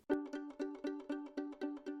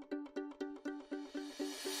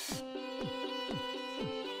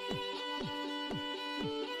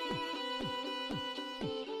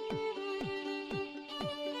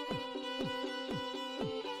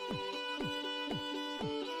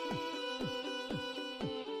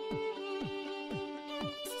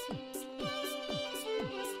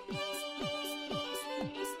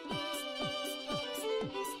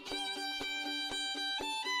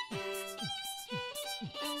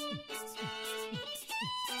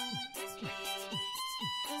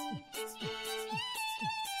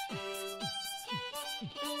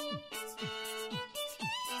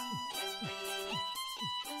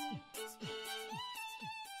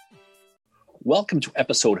Welcome to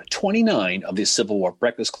episode 29 of the Civil War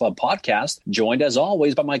Breakfast Club podcast, joined as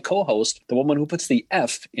always by my co-host, the woman who puts the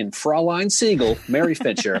F in Fraulein Siegel, Mary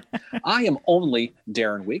Fincher. I am only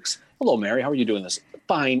Darren Weeks. Hello, Mary. How are you doing this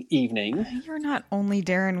fine evening? You're not only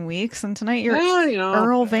Darren Weeks, and tonight you're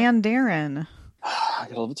Earl Van Darren. I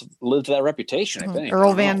gotta live to that reputation, I think.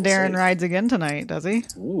 Earl Van Darren rides again tonight, does he?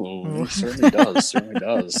 Ooh, he certainly does. Certainly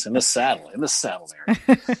does. In the saddle, Mary.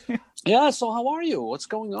 Yeah, so how are you? What's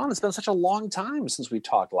going on? It's been such a long time since we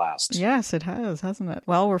talked last. Yes, it has, hasn't it?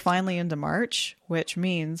 Well, we're finally into March, which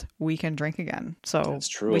means we can drink again. So that's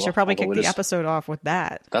true. We should probably kick the episode off with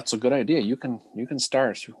that. That's a good idea. You can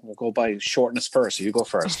start. We'll go by shortness first. So you go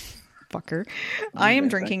first. Fucker. I am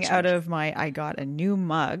drinking out of my I got a new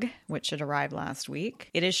mug, which had arrived last week.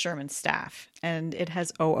 It is Sherman's Staff, and it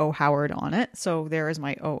has O.O. Howard on it. So there is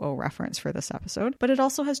my O.O. reference for this episode. But it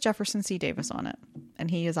also has Jefferson C. Davis on it.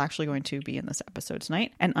 And he is actually going to be in this episode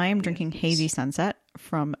tonight. And I am drinking Hazy Sunset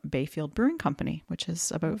from Bayfield Brewing Company, which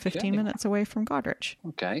is about 15 minutes away from Goderich.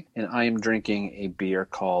 Okay. And I am drinking a beer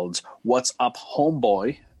called What's Up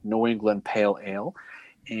Homeboy New England Pale Ale.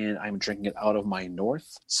 And I'm drinking it out of my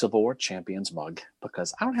North Civil War Champions mug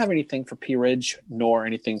because I don't have anything for Pea Ridge nor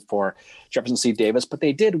anything for Jefferson C. Davis, but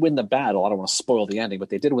they did win the battle. I don't want to spoil the ending,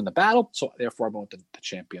 but they did win the battle, so therefore I went with the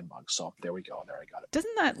champion mug. So there we go. There I got it.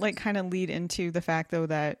 Doesn't that kind of lead into the fact, though,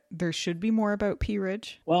 that there should be more about Pea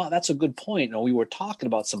Ridge? Well, that's a good point. We were talking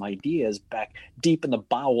about some ideas back deep in the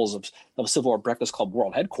bowels of Civil War Breakfast Club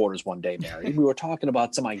World Headquarters one day, Mary. We were talking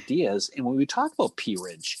about some ideas, and when we talk about Pea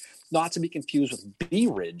Ridge, not to be confused with Bee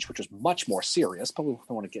Ridge, which is much more serious, but we don't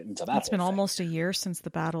want to get into that. It's been almost a year since the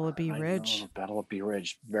Battle of Bee Ridge. The Battle of Bee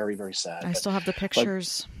Ridge. Very, very sad. I still have the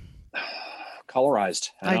pictures.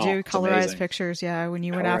 Colorized. I do. Colorized pictures, yeah. When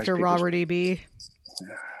you went after Robert E. Bee.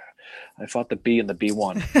 I fought the bee and the bee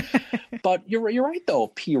won. But you're right, though.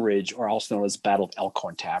 Pea Ridge, or also known as Battle of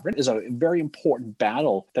Elkhorn Tavern, is a very important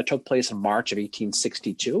battle that took place in March of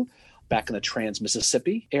 1862. Back in the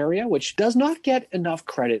Trans-Mississippi area, which does not get enough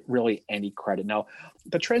credit, really any credit. Now,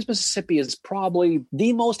 the Trans-Mississippi is probably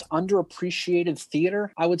the most underappreciated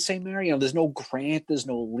theater, I would say, Mary. There's no Grant, there's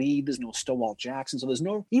no Lee, there's no Stonewall Jackson.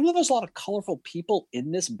 So even though there's a lot of colorful people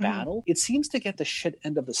in this battle, it seems to get the shit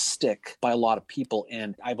end of the stick by a lot of people.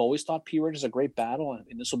 And I've always thought Pea Ridge is a great battle,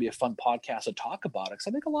 and this will be a fun podcast to talk about it, because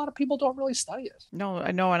I think a lot of people don't really study it. No,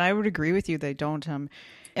 and I would agree with you. They don't.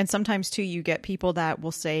 And sometimes, too, you get people that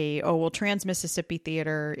will say, oh, well, Trans-Mississippi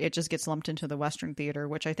theater, it just gets lumped into the Western theater,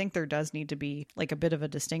 which I think there does need to be a bit of a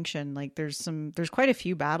distinction. There's quite a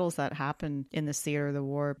few battles that happen in this theater of the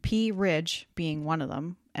war, Pea Ridge being one of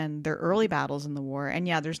them, and their early battles in the war. And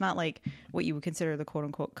yeah, there's not what you would consider the quote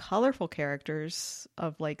unquote colorful characters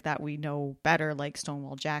of that we know better, like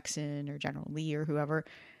Stonewall Jackson or General Lee or whoever.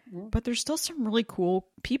 But there's still some really cool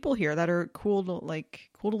people here that are cool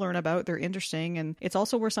to learn about. They're interesting. And it's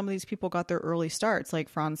also where some of these people got their early starts, like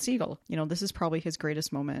Franz Siegel. This is probably his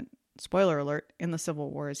greatest moment. Spoiler alert, in the Civil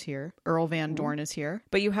War is here. Earl Van Dorn is here.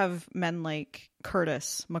 But you have men like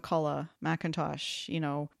Curtis, McCullough,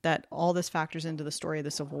 McIntosh, that all this factors into the story of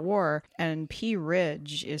the Civil War. And Pea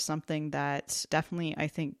Ridge is something that definitely, I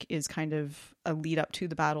think, is kind of a lead up to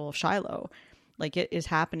the Battle of Shiloh. It is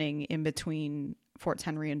happening in between Forts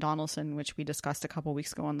Henry and Donelson, which we discussed a couple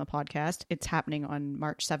weeks ago on the podcast. It's happening on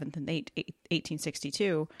March 7th and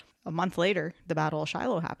 1862. A month later, the Battle of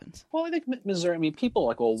Shiloh happens. Well, I think Missouri, people are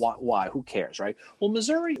like, well, why? Who cares, right? Well,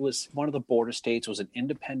 Missouri was one of the border states, was an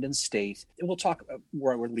independent state. And we'll talk about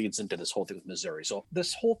where it leads into this whole thing with Missouri. So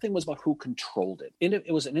this whole thing was about who controlled it.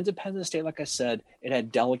 It was an independent state, like I said. It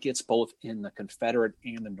had delegates both in the Confederate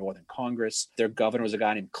and the Northern Congress. Their governor was a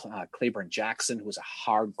guy named Claiborne Jackson, who was a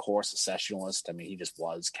hardcore secessionalist. He just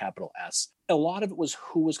was, capital S. A lot of it was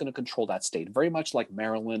who was going to control that state. Very much like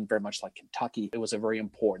Maryland, very much like Kentucky. It was a very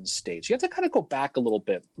important state. So you have to kind of go back a little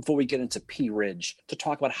bit before we get into Pea Ridge to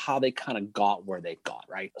talk about how they kind of got where they got,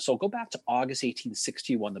 right? So go back to August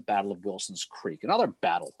 1861, the Battle of Wilson's Creek. Another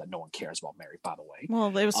battle that no one cares about, Mary, by the way.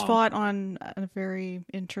 Well, it was fought on a very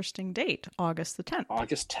interesting date, August the 10th.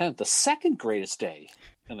 August 10th, the second greatest day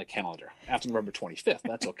in the calendar, after November 25th.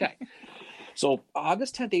 That's okay. So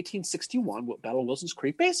August 10th, 1861, Battle of Wilson's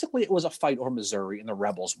Creek, basically it was a fight over Missouri and the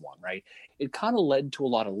rebels won, right? It kind of led to a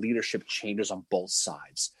lot of leadership changes on both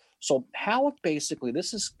sides. So Halleck, basically,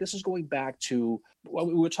 this is going back to, well,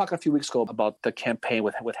 we were talking a few weeks ago about the campaign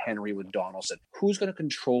with Henry, with Donelson. Who's going to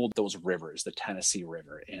control those rivers, the Tennessee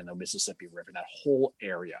River and the Mississippi River, that whole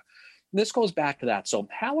area? And this goes back to that. So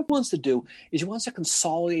Halleck wants to do is he wants to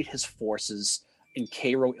consolidate his forces in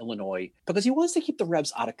Cairo, Illinois, because he wants to keep the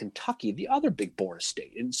Rebs out of Kentucky, the other big border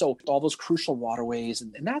state. And so all those crucial waterways,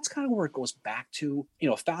 and that's kind of where it goes back to.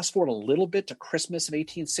 Fast forward a little bit to Christmas of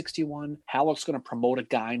 1861, Halleck's going to promote a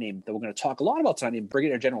guy named, that we're going to talk a lot about tonight, named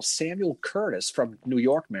Brigadier General Samuel Curtis from New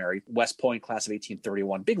York, Mary, West Point, class of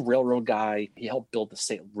 1831. Big railroad guy. He helped build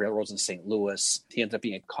the railroads in St. Louis. He ended up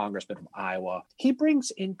being a congressman from Iowa. He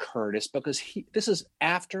brings in Curtis because this is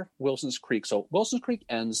after Wilson's Creek. So Wilson's Creek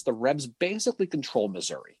ends. The Rebs basically control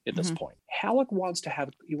Missouri at this point. Halleck wants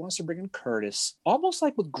to bring in Curtis, almost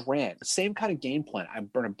like with Grant, same kind of game plan. I'm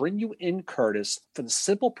going to bring you in, Curtis, for the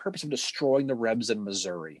simple purpose of destroying the Rebs in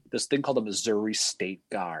Missouri. This thing called the Missouri State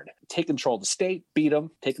Guard. Take control of the state, beat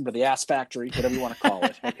them, take them to the ass factory, whatever you want to call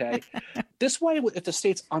it, okay? This way, if the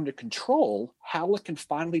state's under control, Halleck can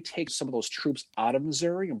finally take some of those troops out of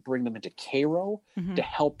Missouri and bring them into Cairo to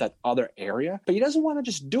help that other area. But he doesn't want to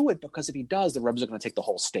just do it, because if he does, the Rebs are going to take the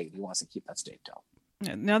whole state. He wants to keep that state down.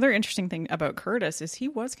 Another interesting thing about Curtis is he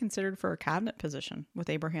was considered for a cabinet position with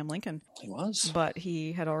Abraham Lincoln. He was. But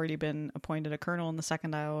he had already been appointed a colonel in the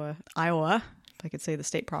 2nd Iowa, if I could say the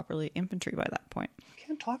state properly, infantry by that point. I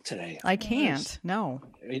can't talk today. I can't. No.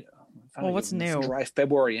 Well, what's new? Dry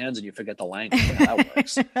February ends and you forget the language. How that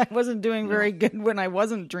works. I wasn't doing very good when I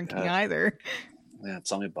wasn't drinking either. Yeah,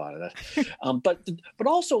 tell me about it. But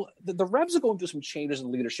also, the Rebs are going through some changes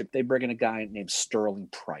in leadership. They bring in a guy named Sterling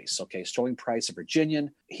Price. Okay, Sterling Price, a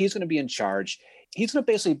Virginian. He's going to be in charge. He's going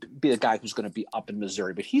to basically be the guy who's going to be up in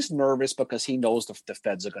Missouri, but he's nervous because he knows the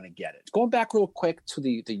feds are going to get it. Going back real quick to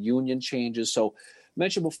the Union changes. So I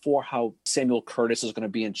mentioned before how Samuel Curtis is going to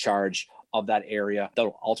be in charge of that area.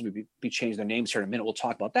 That'll ultimately be changing their names here in a minute. We'll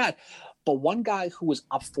talk about that. But one guy who was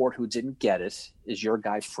up for it who didn't get it is your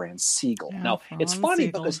guy, Franz Sigel. Yeah, now, Franz it's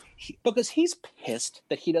funny Sigel. because he's pissed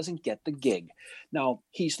that he doesn't get the gig. Now,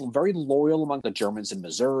 he's very loyal among the Germans in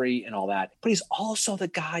Missouri and all that, but he's also the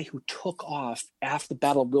guy who took off after the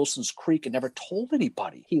Battle of Wilson's Creek and never told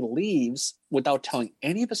anybody. He leaves without telling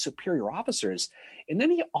any of his superior officers, and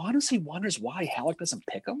then he honestly wonders why Halleck doesn't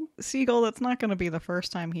pick him. Sigel, that's not going to be the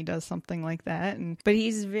first time he does something like that. But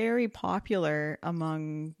he's very popular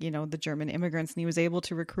among, the German immigrants, and he was able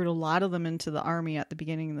to recruit a lot of them into the army at the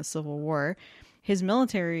beginning of the Civil War. His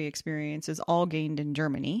military experience is all gained in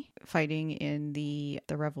Germany, fighting in the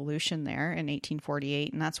revolution there in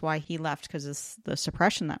 1848, and that's why he left, because of the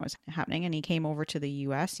suppression that was happening, and he came over to the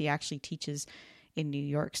U.S. He actually teaches in New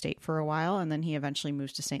York State for a while, and then he eventually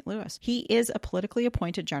moves to St. Louis. He is a politically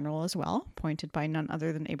appointed general as well, appointed by none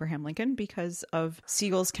other than Abraham Lincoln, because of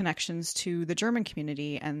Sigel's connections to the German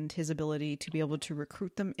community and his ability to be able to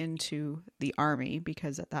recruit them into the army,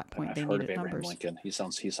 because at that point they needed Abraham numbers. Lincoln. He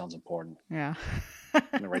sounds important. Yeah. I'm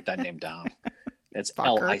going to write that name down. It's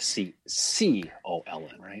Licccoln,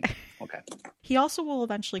 right? Okay. He also will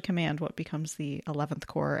eventually command what becomes the 11th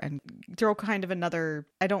Corps and throw kind of another,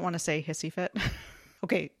 I don't want to say hissy fit.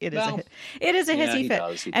 Okay, it is a hissy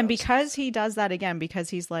fit. He and does. because he does that again, because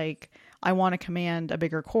he's like, I want to command a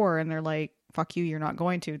bigger corps, and they're like, fuck you, you're not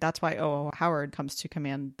going to. That's why O.O. Howard comes to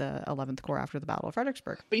command the 11th Corps after the Battle of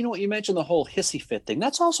Fredericksburg. But you mentioned the whole hissy fit thing.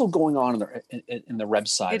 That's also going on in the Reb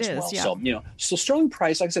side It as well. is, yeah. So Sterling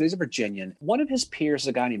Price, like I said, he's a Virginian. One of his peers is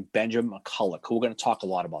a guy named Benjamin McCulloch, who we're going to talk a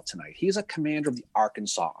lot about tonight. He's a commander of the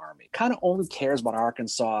Arkansas Army. Kind of only cares about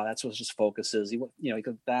Arkansas. That's what his focus is.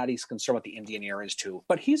 He's concerned about the Indian areas too.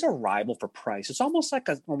 But he's a rival for Price. It's almost like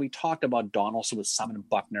when we talked about Donaldson with Simon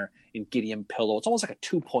Buckner and Gideon Pillow. It's almost like a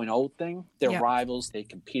 2.0 thing. They're rivals. They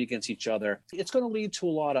compete against each other. It's going to lead to a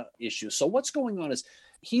lot of issues. So what's going on is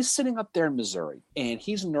he's sitting up there in Missouri, and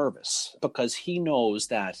he's nervous because he knows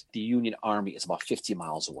that the Union Army is about 50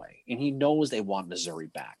 miles away, and he knows they want Missouri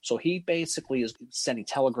back. So he basically is sending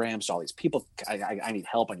telegrams to all these people. I need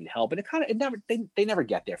help. I need help. And they never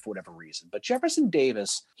get there for whatever reason. But Jefferson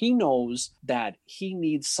Davis, he knows that he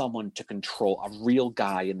needs someone to control, a real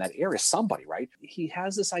guy in that area, somebody, right? He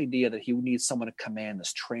has this idea that he needs someone to command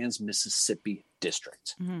this Trans-Mississippi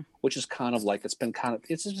district, which is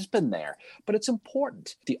it's just been there, but it's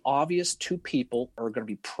important. The obvious two people are going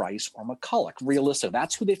to be Price or McCulloch. Realistic,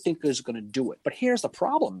 that's who they think is going to do it. But here's the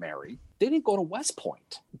problem, Mary. They didn't go to West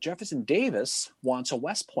Point. Jefferson Davis wants a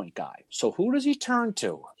West Point guy. So who does he turn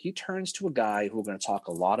to? He turns to a guy who we're going to talk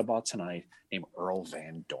a lot about tonight, named Earl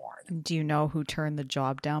Van Dorn. Do you know who turned the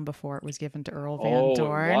job down before it was given to Earl Van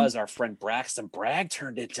Dorn? It was our friend Braxton Bragg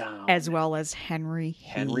turned it down. As well as Henry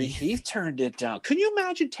Heath turned it down. Can you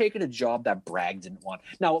imagine taking a job that Bragg didn't want?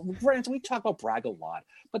 Now, we talk about Bragg a lot,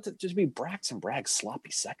 but to be Braxton Bragg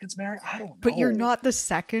sloppy seconds, Mary, I don't know. But you're not the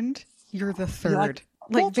second, you're the third.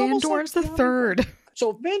 Van Dorn's the third.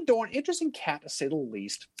 So Van Dorn, interesting cat to say the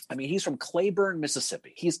least. I mean, he's from Claiborne,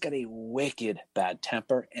 Mississippi. He's got a wicked bad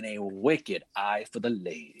temper and a wicked eye for the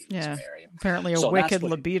ladies, Yeah, Mary. apparently a So wicked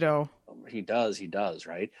libido. He does,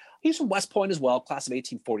 right? He's from West Point as well, class of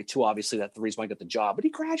 1842. Obviously, that's the reason why he got the job. But he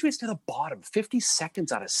graduates near the bottom,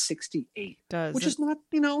 52nd out of 68. Which is not,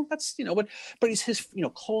 that's, but he's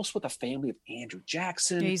close with the family of Andrew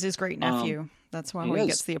Jackson. Yeah, he's his great nephew. That's why he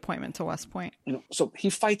gets the appointment to West Point. So he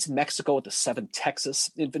fights in Mexico with the 7th Texas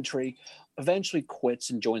Infantry, eventually quits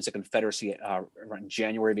and joins the Confederacy around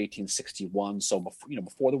January of 1861. So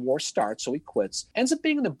before the war starts, so he quits. Ends up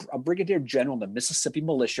being a brigadier general in the Mississippi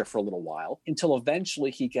Militia for a little while, until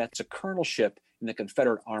eventually he gets a colonelship in the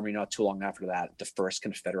Confederate Army not too long after that, the 1st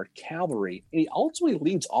Confederate Cavalry. And he ultimately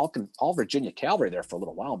leads all Virginia Cavalry there for a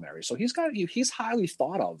little while, Mary. So he's highly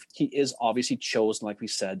thought of. He is obviously chosen, like we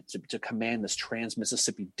said, to command this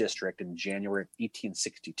Trans-Mississippi District in January of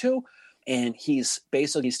 1862. And he's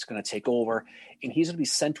going to take over, and he's going to be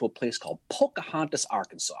sent to a place called Pocahontas,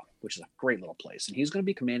 Arkansas, which is a great little place. And he's going to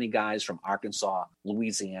be commanding guys from Arkansas,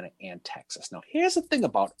 Louisiana, and Texas. Now, here's the thing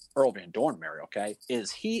about Earl Van Dorn, Mary, okay,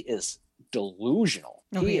 is he is delusional.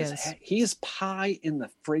 Oh, he's pie in the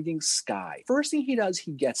frigging sky. First thing he does,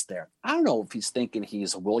 he gets there. I don't know if he's thinking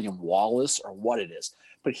he's William Wallace or what it is,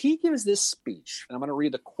 but he gives this speech, and I'm going to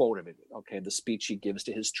read the quote of it, okay, the speech he gives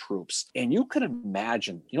to his troops. And you can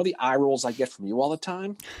imagine, the eye rolls I get from you all the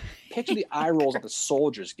time? Picture the eye rolls that the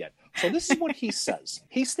soldiers get. So this is what he says.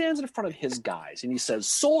 He stands in front of his guys, and he says,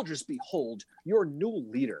 "Soldiers, behold, your new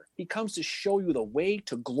leader. He comes to show you the way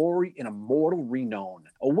to glory and immortal renown.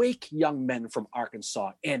 Awake, young men from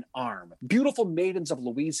Arkansas, and arm. Beautiful maidens of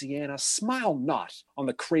Louisiana, smile not on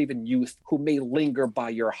the craven youth who may linger by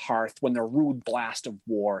your hearth when the rude blast of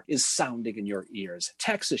war is sounding in your ears.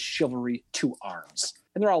 Texas chivalry to arms."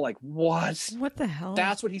 And they're all like, what? What the hell?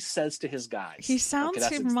 That's what he says to his guys. He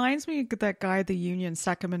reminds me of that guy, the Union,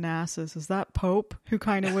 Second Manassas. Is that Pope who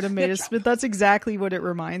kind of would have made us? But that's exactly what it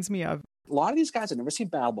reminds me of. A lot of these guys have never seen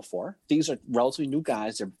battle before. These are relatively new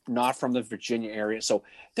guys. They're not from the Virginia area. So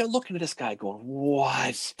they're looking at this guy going,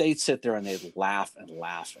 what? They'd sit there and they'd laugh and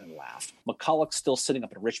laugh and laugh. McCulloch's still sitting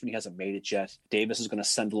up in Richmond. He hasn't made it yet. Davis is going to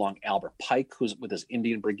send along Albert Pike, who's with his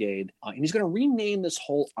Indian Brigade. And he's going to rename this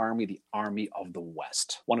whole army the Army of the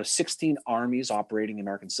West. One of 16 armies operating in the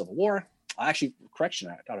American Civil War. Actually, correction,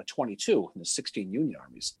 out of 22 in the 16 Union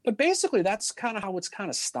armies. But basically, that's kind of how it's kind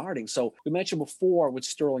of starting. So we mentioned before with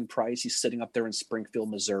Sterling Price, he's sitting up there in Springfield,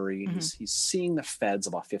 Missouri. And he's seeing the feds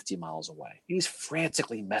about 50 miles away. He's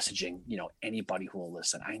frantically messaging, anybody who will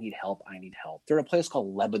listen. I need help. I need help. They're in a place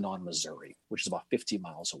called Lebanon, Missouri, which is about 50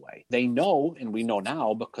 miles away. They know, and we know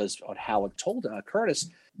now because what Halleck told Curtis,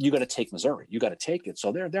 you got to take Missouri. You got to take it.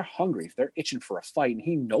 So they're hungry. They're itching for a fight, and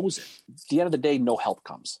he knows it. At the end of the day, no help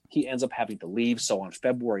comes. He ends up having to leave. So on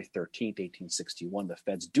February 13th, 1861, the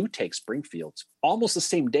feds do take Springfield. Almost the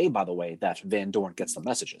same day, by the way, that Van Dorn gets the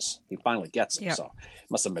messages. He finally gets them. Yep. So it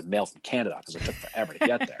must have been mailed from Canada because it took forever to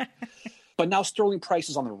get there. But now Sterling Price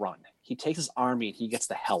is on the run. He takes his army and he gets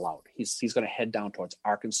the hell out. He's going to head down towards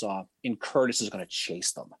Arkansas, and Curtis is going to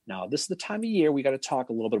chase them. Now, this is the time of year we got to talk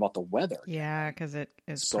a little bit about the weather. Yeah, because it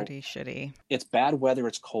is pretty shitty. It's bad weather.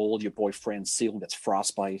 It's cold. Your boy Francine gets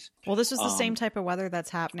frostbite. Well, this is the same type of weather that's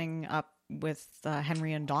happening up with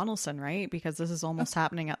Henry and Donaldson, right? Because this is almost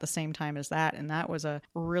happening at the same time as that. And that was a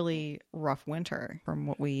really rough winter from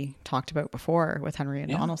what we talked about before with Henry and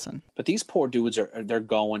Donaldson. But these poor dudes they're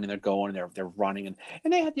going and they're running and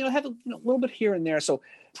they had a little bit here and there. So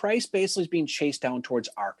Price basically is being chased down towards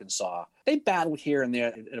Arkansas. They battled here and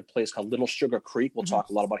there at a place called Little Sugar Creek. We'll talk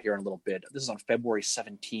a lot about here in a little bit. This is on February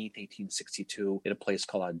 17th, 1862, at a place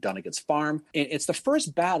called Dunnigan's Farm. And it's the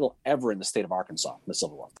first battle ever in the state of Arkansas in the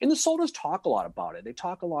Civil War. And the soldiers talk a lot about it. They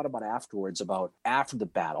talk a lot about afterwards, about after the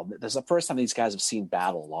battle. This is the first time these guys have seen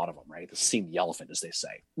battle, a lot of them, right? They've seen the elephant, as they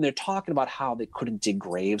say. And they're talking about how they couldn't dig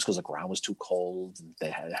graves because the ground was too cold. And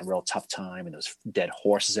they had a real tough time, and there was dead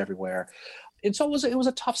horses everywhere. And so it was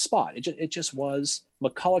a tough spot. It just was.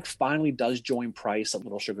 McCulloch finally does join Price at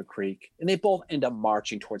Little Sugar Creek, and they both end up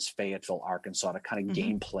marching towards Fayetteville, Arkansas, to kind of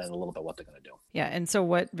game plan a little bit what they're going to do. Yeah, and so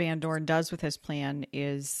what Van Dorn does with his plan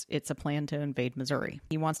is it's a plan to invade Missouri.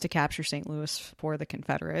 He wants to capture St. Louis for the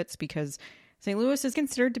Confederates because St. Louis is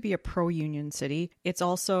considered to be a pro-union city. It's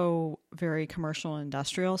also very commercial and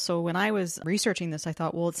industrial. So when I was researching this, I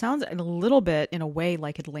thought, well, it sounds a little bit in a way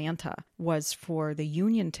like Atlanta was for the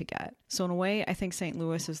Union to get. So in a way, I think St.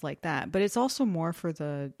 Louis is like that. But it's also more for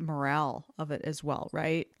the morale of it as well,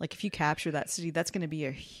 right? Like if you capture that city, that's going to be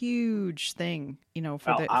a huge thing,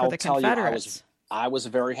 for the Confederates. I was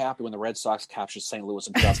very happy when the Red Sox captured St. Louis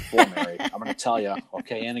in 2004, Mary. I'm going to tell you,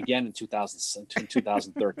 okay, and again in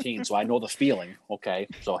 2013. So I know the feeling, okay.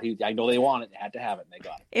 So I know they wanted it, had to have it, and they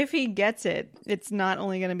got it. If he gets it, it's not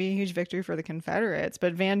only going to be a huge victory for the Confederates,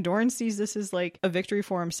 but Van Dorn sees this as like a victory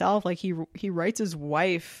for himself. Like he writes his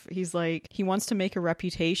wife, he's like, he wants to make a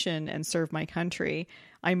reputation and serve my country.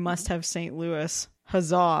 I must have St. Louis.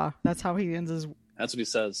 Huzzah! That's how he ends his. That's what he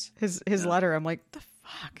says. His letter. I'm like, the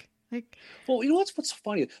fuck. Like, well, you know what's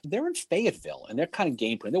funny? They're in Fayetteville, and they're kind of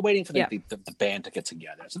game plan. They're waiting for the band to get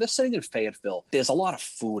together. So they're sitting in Fayetteville. There's a lot of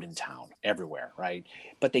food in town everywhere, right?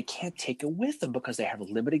 But they can't take it with them because they have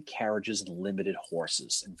limited carriages and limited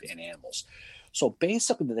horses and animals. So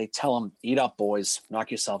basically, they tell them, eat up, boys, knock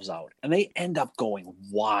yourselves out. And they end up going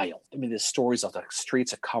wild. I mean, there's stories of the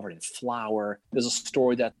streets are covered in flour. There's a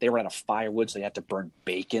story that they were out of firewood, so they had to burn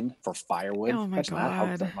bacon for firewood. Oh, my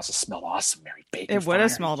God. That must have smelled awesome, Mary. Bacon. It would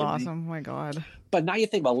have smelled awesome. Oh, my God. But now you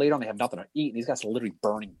think about later on, they have nothing to eat, and these guys are literally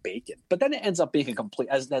burning bacon. But then it ends up being a complete,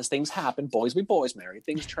 as things happen, boys be boys, Mary.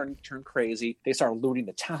 Things turn crazy. They start looting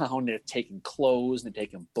the town. They're taking clothes, and they're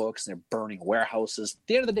taking books, and they're burning warehouses. At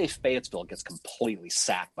the end of the day, Fayetteville gets completely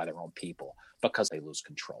sacked by their own people because they lose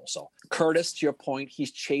control. So Curtis, to your point,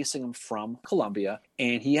 he's chasing them from Columbia,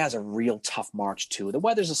 and he has a real tough march too. The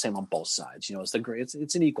weather's the same on both sides. You know,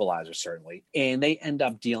 it's an equalizer, certainly. And they end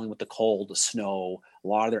up dealing with the cold, the snow. A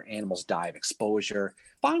lot of their animals die of exposure.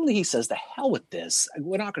 Finally, he says, the hell with this.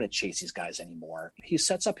 We're not going to chase these guys anymore. He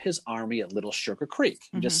sets up his army at Little Sugar Creek.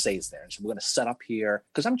 He just stays there. So we're going to set up here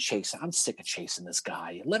because I'm sick of chasing this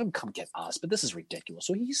guy. Let him come get us. But this is ridiculous.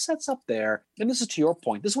 So he sets up there. And this is to your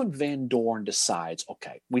point. This is when Van Dorn decides,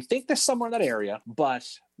 okay, we think there's somewhere in that area, but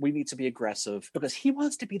we need to be aggressive because he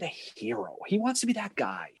wants to be the hero. He wants to be that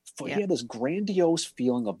guy. He had this grandiose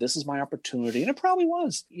feeling of this is my opportunity. And it probably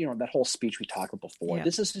was, you know, that whole speech we talked about before. Yeah.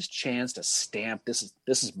 This is his chance to stamp. This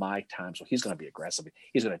is my time. So he's going to be aggressive.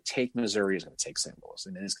 He's going to take Missouri. He's going to take St. Louis.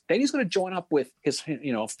 And then he's going to join up with his,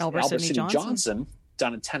 you know, Albert Sidney Johnson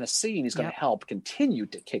down in Tennessee, and he's going to help continue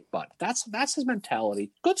to kick butt. That's his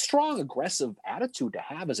mentality. Good, strong, aggressive attitude to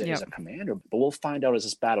have as a commander. But we'll find out as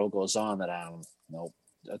this battle goes on that,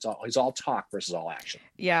 he's all talk versus all action.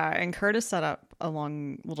 Yeah, and Curtis set up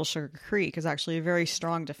along Little Sugar Creek is actually a very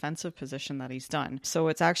strong defensive position that he's done. So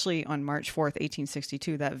it's actually on March 4th,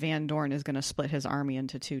 1862, that Van Dorn is going to split his army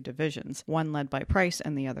into two divisions, one led by Price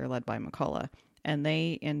and the other led by McCulloch. And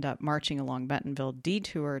they end up marching along Bentonville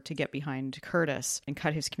Detour to get behind Curtis and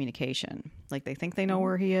cut his communication. Like, they think they know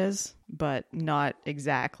where he is, but not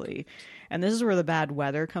exactly. And this is where the bad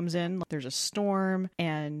weather comes in. There's a storm,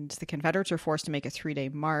 and the Confederates are forced to make a 3-day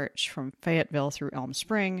march from Fayetteville through Elm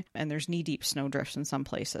Spring, and there's knee-deep snowdrifts in some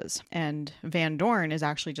places. And Van Dorn is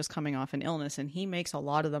actually just coming off an illness, and he makes a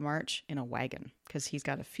lot of the march in a wagon because he's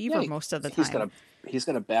got a fever most of the time. He's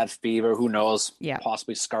got a bad fever. Who knows? Yeah.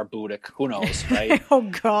 Possibly scorbutic. Who knows, right? Oh,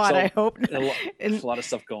 God, so, I hope not. There's a lot of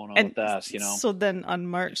stuff going on with that, you know. So then on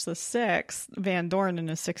March the 6th, Van Dorn and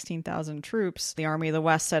his 16,000 troops, the Army of the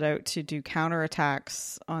West, set out to do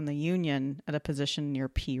counterattacks on the Union at a position near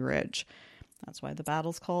Pea Ridge. That's why the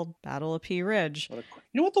battle's called Battle of Pea Ridge. You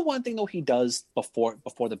know what the one thing, though, he does before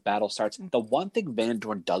the battle starts? The one thing Van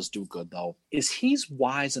Dorn does do good, though, is he's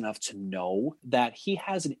wise enough to know that he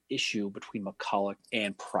has an issue between McCulloch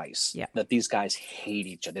and Price. Yeah. That these guys hate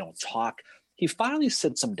each other. They don't talk. He finally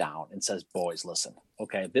sits them down and says, boys, listen,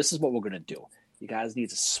 okay, this is what we're going to do. You guys need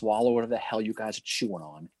to swallow whatever the hell you guys are chewing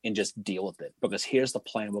on and just deal with it. Because here's the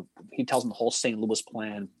plan. He tells them the whole St. Louis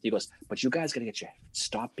plan. He goes, but you guys got to just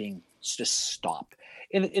stop.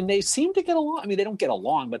 And they seem to get along. I mean, they don't get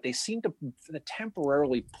along, but they seem to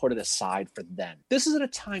temporarily put it aside for then. This is at a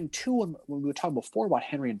time, too, when we were talking before about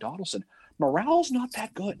Henry and Donaldson. Morale's not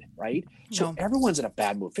that good, right? So everyone's in a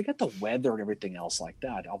bad mood. Forget the weather and everything else like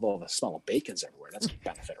that. Although the smell of bacon's everywhere. That's a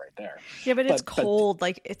benefit right there. Yeah, but it's cold.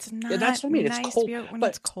 Like, it's not that's what I mean. Nice it's cold. to be out when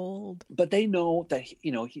it's cold. But they know that,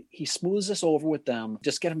 you know, he smooths this over with them.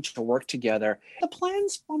 Just get them to work together. The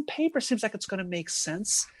plans on paper seems like it's going to make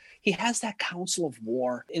sense. He has that council of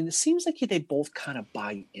war, and it seems like they both kind of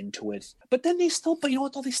buy into it. But then they still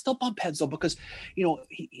bump heads, though, because, you know,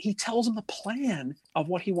 he tells them the plan of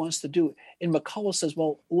what he wants to do. And McCulloch says,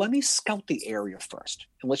 well, let me scout the area first,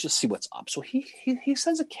 and let's just see what's up. So he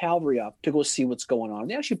sends a cavalry up to go see what's going on.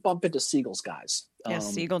 They actually bump into Sigel's guys. Yeah,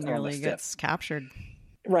 Sigel nearly gets captured.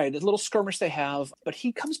 Right, the little skirmish they have. But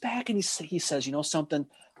he comes back and he says, you know something?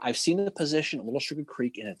 I've seen the position at Little Sugar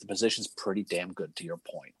Creek, and the position's pretty damn good, to your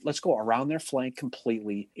point. Let's go around their flank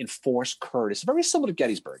completely, enforce Curtis. Very similar to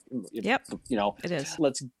Gettysburg. Yep. You know, it is.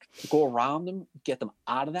 Let's go around them, get them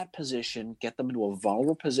out of that position, get them into a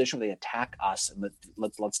vulnerable position where they attack us, and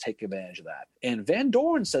let's take advantage of that. And Van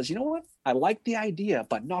Dorn says, you know what? I like the idea,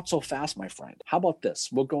 but not so fast, my friend. How about this?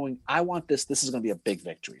 I want this. This is going to be a big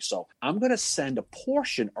victory. So I'm going to send a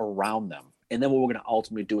portion around them. And then what we're going to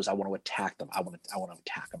ultimately do is I want to attack them. I want to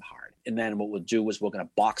attack them hard. And then what we'll do is we're going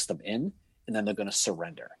to box them in, and then they're going to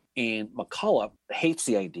surrender. And McCulloch hates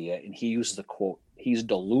the idea, and he uses the quote, he's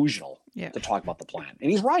delusional to talk about the plan.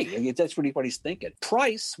 And he's right. That's really what he's thinking.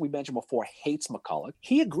 Price, we mentioned before, hates McCulloch.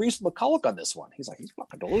 He agrees with McCulloch on this one. He's like, he's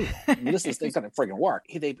fucking delusional. I mean, this is going to friggin' work.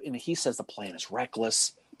 He says the plan is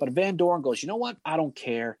reckless. But Van Dorn goes, you know what? I don't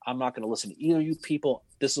care. I'm not going to listen to either of you people.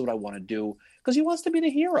 This is what I want to do. Because he wants to be the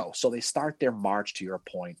hero. So they start their march, to your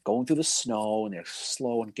point, going through the snow, and they're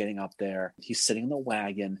slow and getting up there. He's sitting in the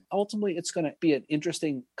wagon. Ultimately, it's going to be an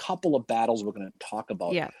interesting couple of battles we're going to talk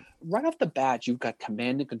about. Yeah. Right off the bat, you've got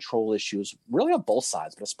command and control issues, really on both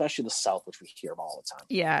sides, but especially the South, which we hear about all the time.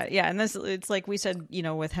 Yeah, yeah. And it's like we said,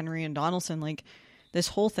 with Henry and Donaldson, like, this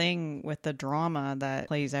whole thing with the drama that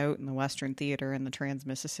plays out in the Western Theater and the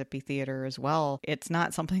Trans-Mississippi Theater as well, it's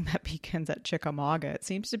not something that begins at Chickamauga. It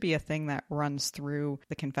seems to be a thing that runs through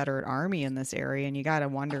the Confederate Army in this area. And you got to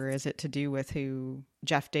wonder, is it to do with who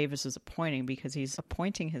Jeff Davis is appointing? Because he's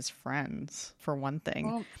appointing his friends, for one thing.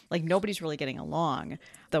 Well, like, nobody's really getting along.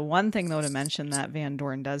 The one thing, though, to mention that Van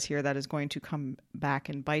Dorn does here that is going to come back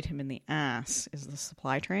and bite him in the ass is the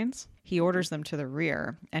supply trains. He orders them to the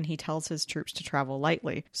rear, and he tells his troops to travel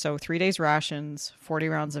lightly. So 3 days rations, 40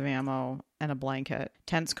 rounds of ammo, and a blanket.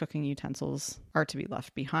 Tents, cooking utensils are to be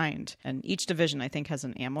left behind. And each division, I think, has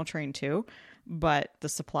an ammo train too. But the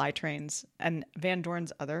supply trains, and Van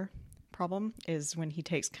Dorn's other problem is when he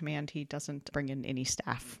takes command, he doesn't bring in any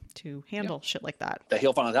staff to handle shit like that.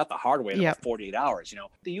 He'll find out the hard way in about 48 hours.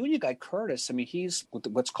 The Union guy Curtis, I mean, he's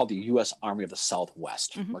what's called the U.S. Army of the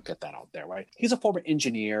Southwest. We'll get that out there, right? He's a former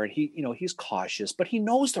engineer, and he's cautious, but he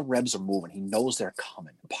knows the Rebs are moving. He knows they're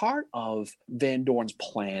coming. Part of Van Dorn's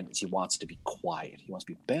plan is he wants to be quiet. He wants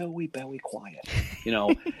to be very, very quiet,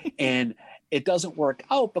 and it doesn't work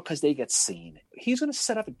out because they get seen. He's going to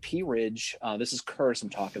set up at Pea Ridge. This is Curtis I'm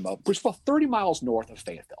talking about, which is about 30 miles north of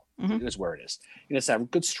Fayetteville. Is where it is. It's a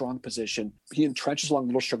good, strong position. He entrenches along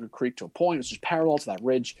Little Sugar Creek to a point which is parallel to that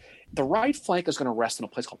ridge. The right flank is going to rest in a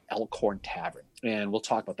place called Elkhorn Tavern. And we'll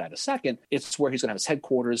talk about that in a second. It's where he's going to have his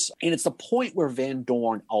headquarters. And it's the point where Van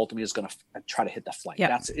Dorn ultimately is going to try to hit the flank.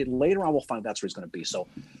 That's it. Later on, we'll find that's where he's going to be. So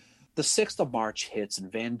the 6th of March hits,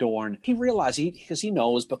 and Van Dorn, he realizes, because he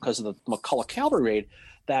knows because of the McCulloch cavalry raid,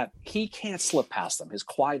 that he can't slip past them. His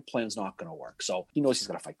quiet plan's not going to work. So he knows he's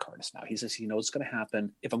going to fight Curtis now. He says he knows it's going to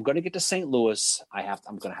happen. If I'm going to get to St. Louis, I'm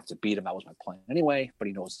going to have to beat him. That was my plan anyway, but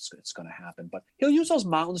he knows it's going to happen. But he'll use those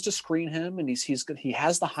mountains to screen him, and he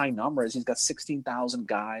has the high numbers. He's got 16,000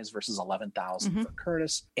 guys versus 11,000 for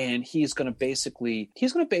Curtis, and he's going to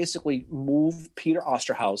basically move Peter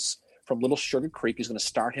Osterhaus from Little Sugar Creek. He's going to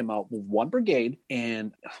start him out with one brigade,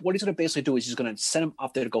 and what he's going to basically do is he's going to send him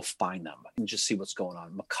up there to go find them and just see what's going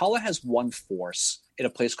on. McCulloch has one force in a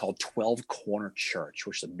place called 12 Corner Church,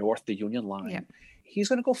 which is north of the Union line. Yeah. He's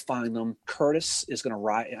going to go find them. Curtis is going to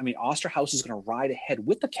ride. I mean, Osterhaus is going to ride ahead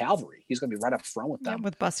with the cavalry. He's going to be right up front with them. Yeah,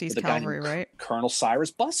 with Bussy's cavalry, right? Colonel Cyrus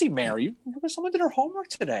Bussy, Mary. Someone did her homework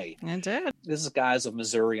today. I did. This is guys of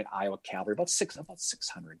Missouri and Iowa cavalry, about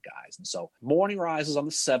 600 guys. And so morning rises on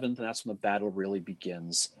the 7th, and that's when the battle really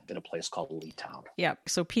begins in a place called Leetown. Yeah.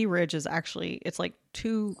 So Pea Ridge is actually, it's like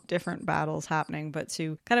 2 different battles happening, but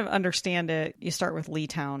to kind of understand it, you start with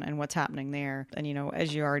Leetown and what's happening there. And,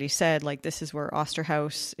 as you already said, like, this is where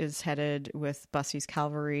Osterhaus is headed with Bussy's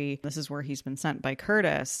cavalry. This is where he's been sent by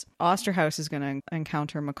Curtis. Osterhaus is going to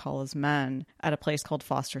encounter McCullough's men at a place called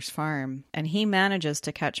Foster's Farm, and he manages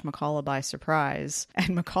to catch McCullough by surprise.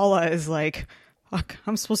 And McCullough is like, fuck,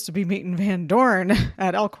 I'm supposed to be meeting Van Dorn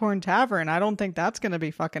at Elkhorn Tavern. I don't think that's going to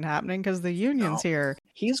be fucking happening because the Union's here.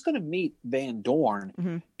 He's going to meet Van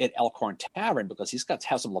Dorn at Elkhorn Tavern because he's got to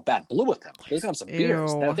have some Labatt Blue with him. He's going to have some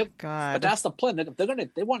beers. God. But that's the plan.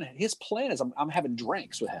 They want his plan is I'm having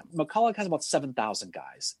drinks with him. McCulloch has about 7,000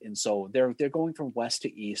 guys, and so they're going from west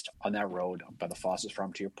to east on that road by the Foster's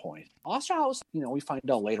Farm. To your point, Osterhaus, we find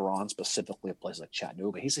out later on, specifically a place like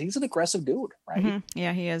Chattanooga, he's an aggressive dude, right?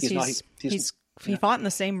 Yeah, he is. He fought in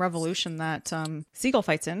the same revolution that Sigel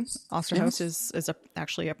fights in. Osterhaus is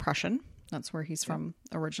actually a Prussian. That's where he's from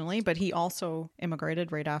originally, but he also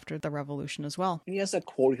immigrated right after the revolution as well. And he has that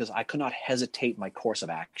quote, he goes, "I could not hesitate my course of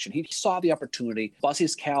action." He saw the opportunity.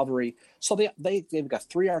 Bussey's cavalry. So they've got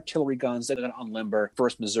 3 artillery guns. They're going to unlimber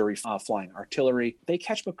 1st Missouri Flying Artillery. They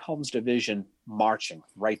catch McComb's division marching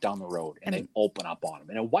right down the road, and they open up on him.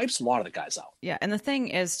 And it wipes a lot of the guys out. Yeah, and the thing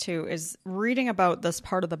is reading about this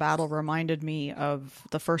part of the battle reminded me of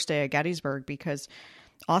the first day at Gettysburg, because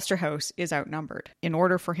Osterhaus is outnumbered. In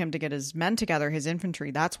order for him to get his men together, his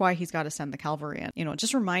infantry, that's why he's got to send the cavalry in. It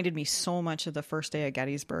just reminded me so much of the first day at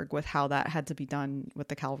Gettysburg with how that had to be done with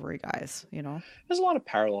the cavalry guys, There's a lot of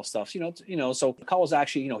parallel stuff, so McCullough's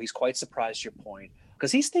actually, he's quite surprised, to your point,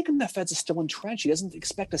 because he's thinking the Feds are still entrenched. He doesn't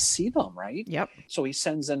expect to see them, right? Yep. So he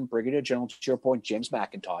sends in Brigadier General, to your point, James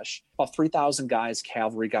McIntosh, about 3,000 guys,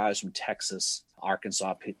 cavalry guys from Texas,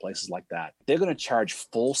 Arkansas, places like that. They're going to charge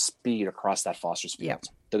full speed across that Foster's Field. Yep.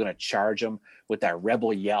 They're going to charge them with that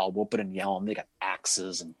rebel yell, whooping and yelling. They got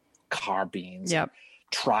axes and carbines, yep, and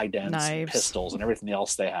tridents, knives, and pistols, and everything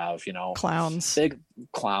else they have. Clowns. They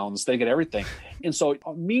get everything, and so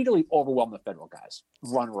immediately overwhelm the federal guys,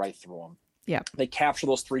 run right through them. Yeah, they capture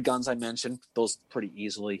those 3 guns I mentioned, those pretty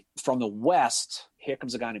easily. From the west, here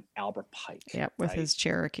comes a guy named Albert Pike. Yeah, with his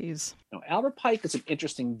Cherokees. Albert Pike is an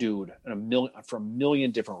interesting dude for a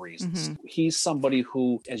million different reasons. Mm-hmm. He's somebody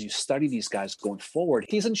who, as you study these guys going forward,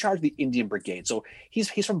 he's in charge of the Indian Brigade. So he's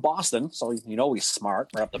from Boston, so he's smart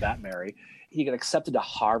right off the bat, Mary. He got accepted to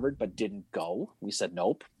Harvard, but didn't go. We said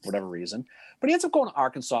nope, for whatever reason. But he ends up going to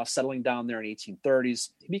Arkansas, settling down there in the 1830s.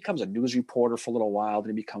 He becomes a news reporter for a little while. Then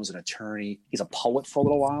he becomes an attorney. He's a poet for a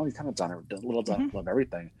little while. He's kind of done a little of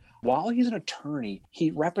everything. While he's an attorney,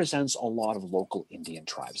 he represents a lot of local Indian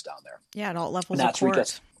tribes down there. Yeah, at all levels of court.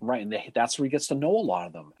 That's where he gets to know a lot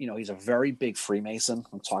of them. He's a very big Freemason.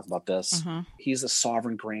 We'll talk about this. Mm-hmm. He's the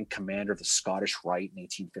sovereign grand commander of the Scottish Rite in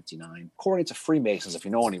 1859. According to Freemasons, if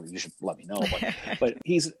you know any, you should let me know. But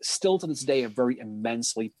he's still to this day a very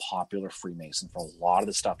immensely popular Freemason for a lot of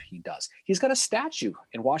the stuff he does. He's got a statue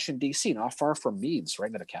in Washington, D.C., not far from Meade's,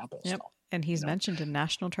 right near the Capitol. Yep. Still. And he's mentioned in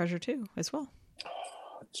National Treasure too, as well.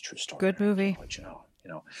 It's a true story. Good movie.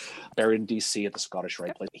 Buried in D.C. at the Scottish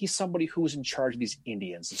Rite place. He's somebody who is in charge of these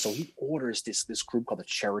Indians. And so he orders this group called the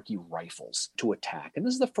Cherokee Rifles to attack. And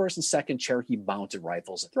this is the 1st and 2nd Cherokee mounted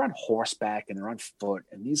rifles. They're on horseback and they're on foot.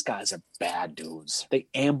 And these guys are bad dudes. They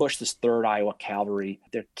ambush this 3rd Iowa Cavalry.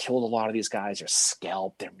 They're killed. A lot of these guys. They're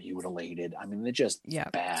scalped. They're mutilated. I mean, they're just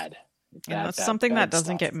bad. That's something that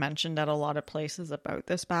doesn't get mentioned at a lot of places about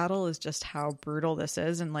this battle, is just how brutal this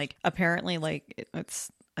is. And apparently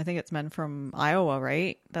I think it's men from Iowa,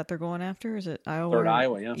 right, that they're going after. Is it Iowa? 3rd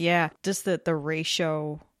Iowa, yeah. Yeah, just that the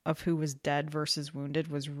ratio of who was dead versus wounded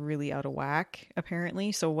was really out of whack,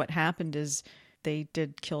 apparently. So what happened is they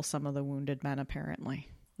did kill some of the wounded men, apparently.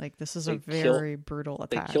 This is a very brutal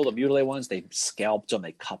attack. They killed the mutilated ones. They scalped them.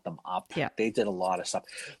 They cut them up. Yeah. They did a lot of stuff.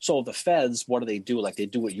 So the Feds, what do? They do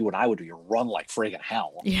what you and I would do. You run like friggin'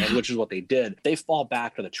 hell, which is what they did. They fall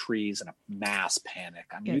back to the trees in a mass panic.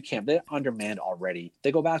 I mean, you can't. They're undermanned already.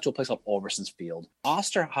 They go back to a place called Overson's Field.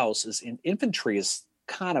 Osterhaus infantry is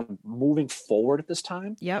kind of moving forward at this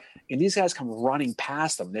time. Yep. And these guys come running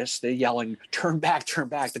past them. They're yelling, turn back, turn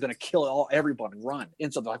back. They're going to kill everybody, run.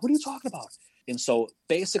 And so they're like, what are you talking about? And so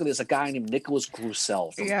basically there's a guy named Nicholas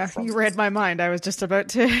Grussel. You read my mind. I was just about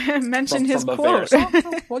to mention his quote.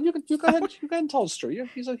 Well, you go ahead and tell the story.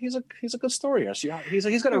 He's a good story.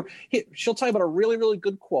 She'll tell you about a really, really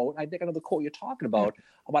good quote. I think I know the quote you're talking about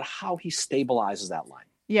how he stabilizes that line.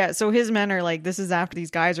 Yeah, so his men are this is after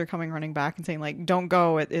these guys are coming running back and saying, don't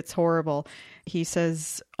go, it's horrible. He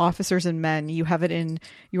says, officers and men, you have it in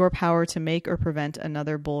your power to make or prevent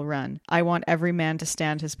another Bull Run. I want every man to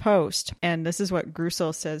stand his post. And this is what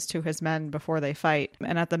Grussel says to his men before they fight.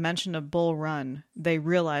 And at the mention of Bull Run, they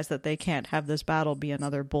realize that they can't have this battle be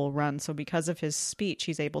another Bull Run. So because of his speech,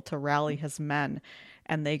 he's able to rally his men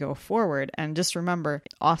and they go forward. And just remember,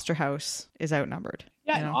 Osterhaus is outnumbered.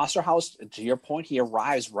 Yeah, and Osterhaus, to your point, he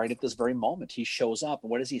arrives right at this very moment. He shows up, and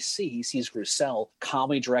what does he see? He sees Grussel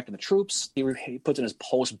calmly directing the troops. He puts in his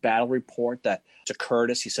post-battle report that to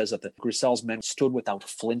Curtis, he says that the Grussel's men stood without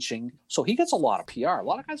flinching. So he gets a lot of PR. A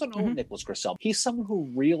lot of guys don't know Nicholas Grussel. He's someone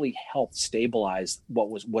who really helped stabilize what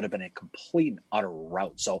would have been a complete and utter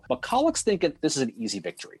rout. So McCulloch's thinking this is an easy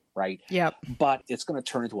victory, right? Yep. But it's going to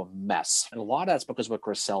turn into a mess. And a lot of that's because of what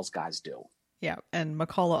Grussel's guys do. Yeah, and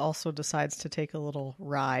McCulloch also decides to take a little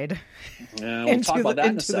ride. Yeah, we'll talk about that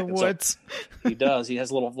in a second. Into the woods. So he does. He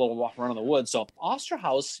has a little walk around in the woods. So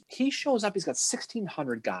Osterhaus, he shows up. He's got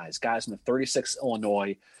 1,600 guys from the 36th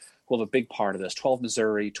Illinois, who have a big part of this, 12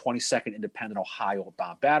 Missouri, 22nd Independent Ohio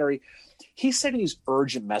Battery. He's sending these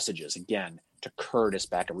urgent messages, again, to Curtis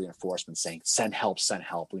back at reinforcements saying, send help,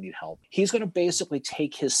 we need help. He's going to basically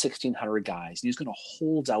take his 1,600 guys and he's going to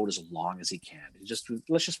hold out as long as he can.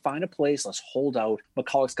 Let's just find a place, let's hold out.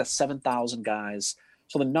 McCulloch's got 7,000 guys.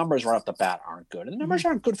 So the numbers right off the bat aren't good. And the numbers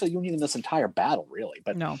aren't good for the Union in this entire battle, really.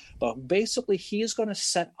 But basically, he is going to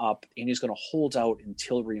set up and he's going to hold out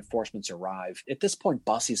until reinforcements arrive. At this point,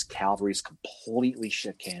 Bussey's cavalry is completely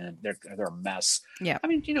shit canned. They're a mess. Yeah. I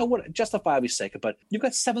mean, you know what? Justifiably sake, but you've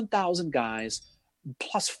got 7,000 guys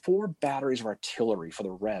plus 4 batteries of artillery for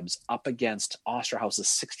the Rebs up against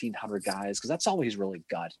Osterhaus's 1,600 guys, because that's all he's really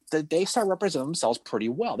got. They start representing themselves pretty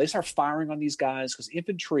well. They start firing on these guys because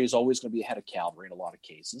infantry is always going to be ahead of cavalry in a lot of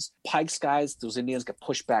cases. Pike's guys, those Indians get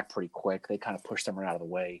pushed back pretty quick. They kind of push them right out of the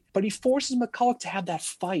way. But he forces McCulloch to have that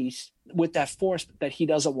fight with that force that he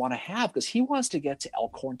doesn't want to have because he wants to get to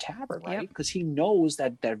Elkhorn Tavern, right? Because he knows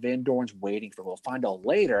that Van Dorn's waiting for him. We'll find out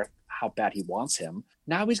later how bad he wants him.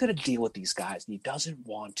 Now he's going to deal with these guys, and he doesn't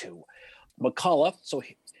want to. McCulloch, so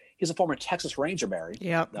he's a former Texas Ranger, Barry.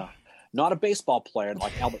 Yep. Not a baseball player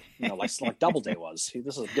like Albert, like Doubleday was.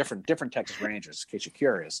 This is a different Texas Rangers, in case you're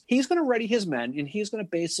curious. He's going to ready his men, and he's going to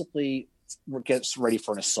basically get ready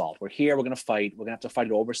for an assault. We're here. We're going to fight. We're going to have to fight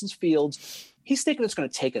at Oberson's Fields. He's thinking it's going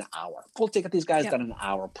to take an hour. We'll take these guys done in an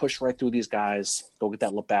hour, push right through these guys, go get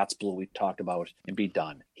that Labatt's Blue we talked about, and be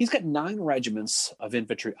done. He's got 9 regiments of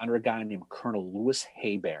infantry under a guy named Colonel Louis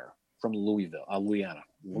Hebert from Louisiana.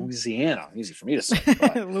 Easy for me to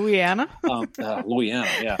say. Louisiana? Louisiana,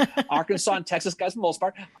 yeah. Arkansas and Texas guys for the most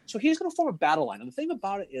part. So he's going to form a battle line. And the thing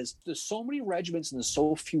about it is there's so many regiments and there's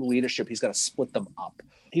so few leadership, he's got to split them up.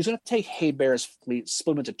 He's going to take Hebert's fleet,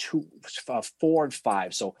 split them into 4 and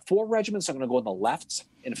 5. So 4 regiments are going to go on the left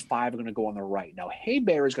and 5 are going to go on the right. Now,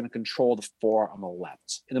 Hebert is going to control the 4 on the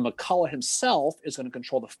left. And then McCulloch himself is going to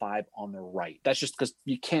control the 5 on the right. That's just because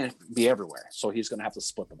you can't be everywhere. So he's going to have to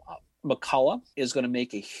split them up. McCulloch is going to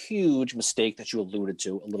make a huge mistake that you alluded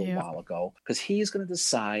to a little while ago, because he's going to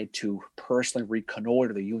decide to personally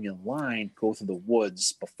reconnoiter the Union line, go through the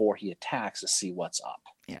woods before he attacks to see what's up.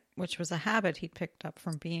 Yeah, which was a habit he picked up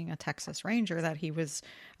from being a Texas Ranger, that he was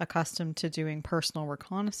accustomed to doing personal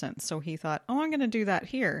reconnaissance. So he thought, I'm going to do that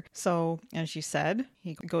here. So, as you said,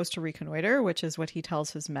 he goes to reconnoiter, which is what he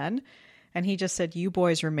tells his men. And he just said, you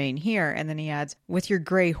boys remain here. And then he adds, with your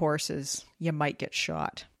gray horses, you might get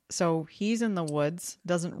shot. So he's in the woods,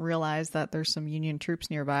 doesn't realize that there's some Union troops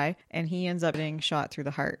nearby, and he ends up getting shot through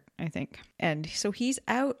the heart, I think. And so he's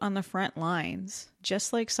out on the front lines,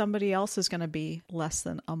 just like somebody else is going to be less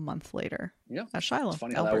than a month later. Yeah, at Shiloh. It's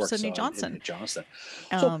funny how that works. Sidney Johnson.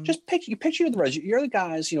 So just picture the res. You're the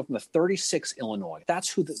guys, from the 36th Illinois.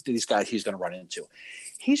 That's who these guys he's going to run into.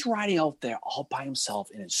 He's riding out there all by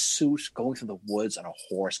himself in his suit, going through the woods on a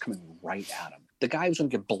horse, coming right at him. The guy who's going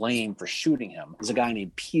to get blamed for shooting him is a guy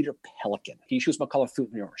named Peter Pelican. He shoots McCulloch through,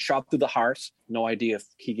 shot through the heart. No idea if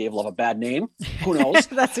he gave Love a bad name. Who knows?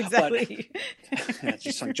 That's exactly. It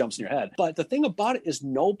just jumps in your head. But the thing about it is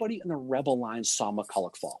nobody in the rebel line saw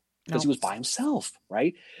McCulloch fall because he was by himself,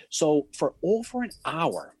 right? So for over an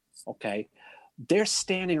hour, they're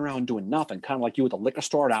standing around doing nothing, kind of like you at the liquor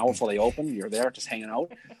store an hour before they open. You're there just hanging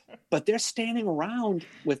out. But they're standing around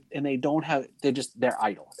and they're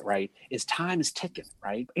idle, right? His time is ticking,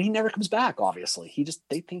 right? And he never comes back, obviously.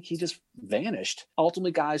 They think he just vanished.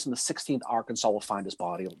 Ultimately, guys in the 16th Arkansas will find his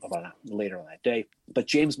body later on that day. But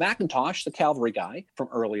James McIntosh, the cavalry guy from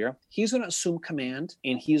earlier, he's going to assume command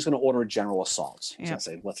and he's going to order a general assault. He's going to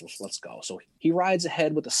say, let's go. So he rides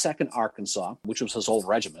ahead with the 2nd Arkansas, which was his old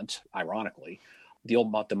regiment, ironically, the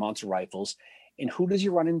Mounted Rifles. And who does he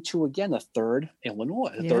run into again? The 3rd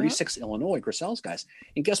Illinois, the 36th Illinois, Grissel's guys.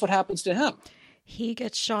 And guess what happens to him? He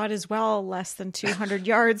gets shot as well, less than 200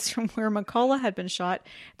 yards from where McCulloch had been shot.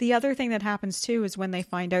 The other thing that happens too is when they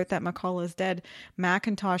find out that McCulloch is dead,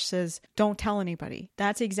 McIntosh says, don't tell anybody.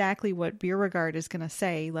 That's exactly what Beauregard is going to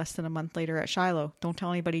say less than a month later at Shiloh. Don't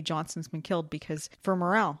tell anybody Johnson's been killed, because for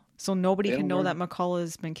morale. So nobody can know that McCulloch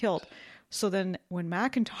has been killed. So then when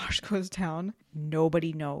McIntosh goes down,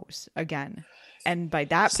 nobody knows again. And by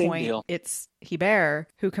that point, it's Hebert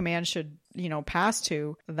who command should, pass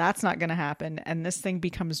to. That's not going to happen. And this thing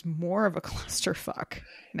becomes more of a clusterfuck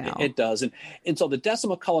now. It does. And so the deaths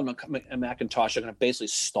of McCulloch and McIntosh are going to basically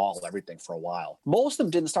stall everything for a while. Most of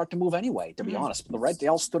them didn't start to move anyway, to be honest. They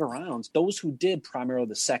all stood around. Those who did, primarily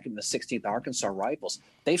the 2nd and the 16th Arkansas Rifles,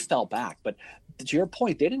 they fell back. But to your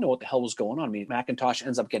point, they didn't know what the hell was going on. I mean, McIntosh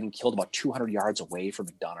ends up getting killed about 200 yards away from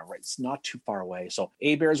McDonough, right? It's not too far away. So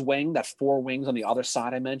Hebert's wing, that 4 wings on the other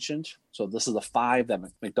side I mentioned. So this is the 5 that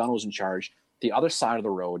McDonough was in charge. The other side of the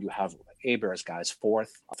road, you have Hebert's guys,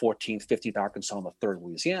 4th, 14th, 15th Arkansas, and the 3rd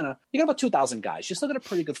Louisiana. You got about 2,000 guys. You still got a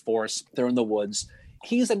pretty good force. They're in the woods.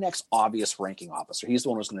 He's the next obvious ranking officer. He's the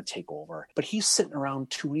one who's going to take over. But he's sitting around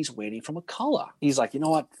too, and he's waiting for McCulloch. He's like, you know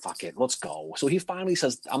what? Fuck it. Let's go. So he finally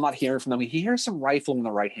says, I'm not hearing from them. He hears some rifling on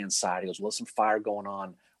the right-hand side. He goes, well, there's some fire going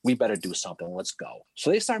on. We better do something. Let's go. So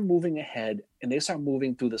they start moving ahead, and they start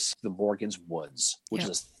moving through the Morgan's Woods, which is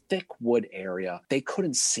a thick wood area. They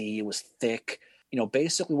couldn't see. It was thick.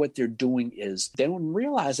 Basically what they're doing is they don't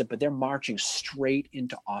realize it, but they're marching straight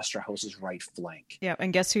into Osterhaus's right flank. Yeah,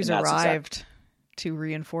 and guess who's arrived to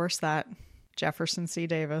reinforce that? Jefferson C.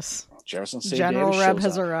 Davis. Jefferson C. General Davis Reb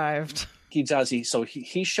has arrived. He does.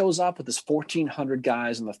 He shows up with his 1,400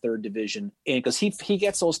 guys in the 3rd Division, and because he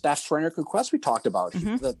gets that frantic request we talked about,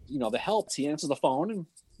 the help. He answers the phone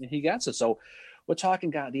and he gets it. So we're talking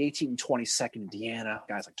the 18th and 22nd Indiana,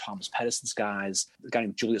 guys like Thomas Pettison's guys, the guy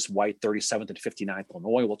named Julius White, 37th and 59th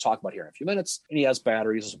Illinois, we'll talk about here in a few minutes, and he has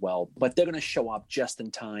batteries as well, but they're going to show up just in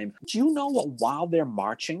time. Do you know what, while they're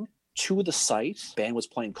marching to the site, band was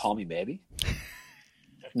playing Call Me Maybe?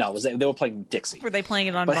 No, they were playing Dixie. Were they playing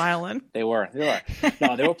it on violin? They were.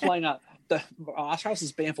 No, they were playing the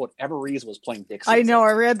Osterhaus's band, for whatever reason, was playing Dixie. I know.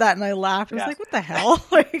 I read that and I laughed. I was like, what the hell?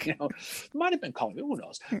 Might have been calling me. Who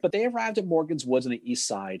knows? But they arrived at Morgan's Woods on the east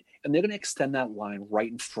side, and they're going to extend that line right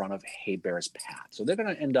in front of Hebert's path. So they're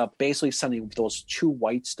going to end up basically sending those 2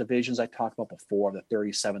 Whites divisions I talked about before, the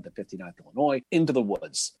 37th and 59th Illinois, into the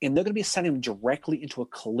woods. And they're going to be sending them directly into a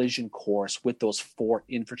collision course with those 4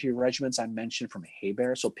 infantry regiments I mentioned from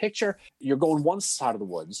Hebert. So picture you're going one side of the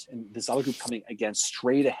woods, and this other group coming again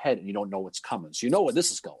straight ahead, and you don't know what's coming. So you know where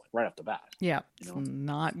this is going right off the bat. Yeah, it's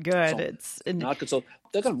not good. So, it's not good. So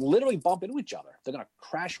they're going to literally bump into each other. They're going to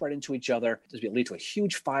crash right into each other. This will lead to a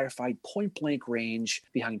huge firefight, point blank range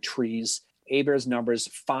behind trees. Hebert's numbers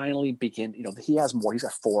finally begin. He has more. He's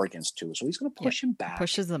got 4 against 2, so he's going to push him back.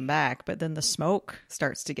 Pushes them back, but then the smoke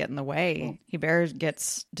starts to get in the way. Hebert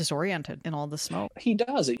gets disoriented in all the smoke. He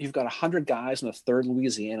does. You've got 100 guys in the 3rd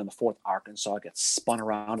Louisiana and the 4th Arkansas get spun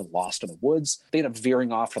around and lost in the woods. They end up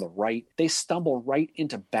veering off to the right. They stumble right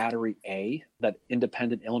into Battery A, that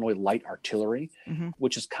independent Illinois light artillery,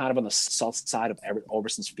 which is kind of on the south side of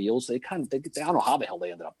Oberson's Fields. They I don't know how the hell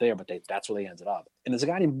they ended up there, but that's where they ended up. And there's a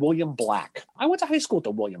guy named William Black. I went to high school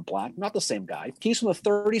with William Black, not the same guy. He's from the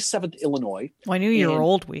 37th Illinois. Well, I knew you were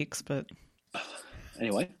old weeks, but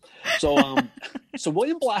anyway. So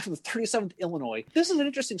William Black from the 37th Illinois. This is an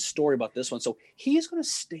interesting story about this one. So he's going to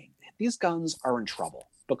sting. These guns are in trouble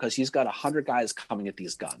because he's got 100 guys coming at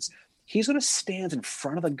these guns. He's going to stand in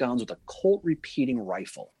front of the guns with a Colt repeating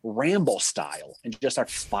rifle, Rambo style, and just start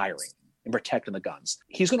firing and protecting the guns.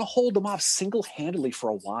 He's going to hold them off single-handedly for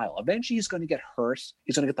a while. Eventually, he's going to get hurt.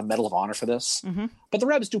 He's going to get the Medal of Honor for this. But the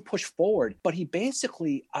Rebs do push forward. But he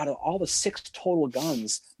basically, out of all the 6 total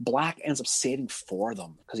guns, Black ends up saving 4 of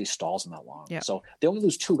them because he stalls them that long. Yep. So they only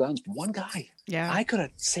lose 2 guns, but 1 guy. Yeah. I could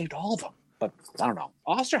have saved all of them. But I don't know.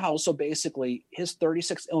 Osterhaus, so basically his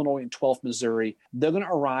 36th Illinois and 12th Missouri, they're going to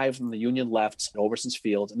arrive from the Union left at Oberson's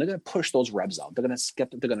Field, and they're going to push those Rebs out. They're going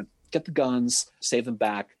to get the guns, save them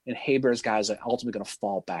back, and Hebert's guys are ultimately going to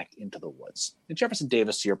fall back into the woods. And Jefferson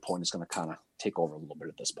Davis, to your point, is going to kind of take over a little bit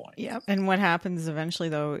at this point. Yeah. And what happens eventually,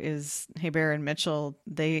 though, is Hebert and Mitchell,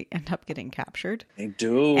 they end up getting captured. They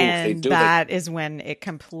do. And that is when it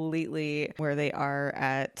completely, where they are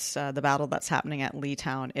at the battle that's happening at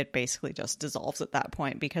Leetown, it basically just dissolves at that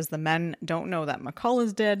point because the men don't know that McCall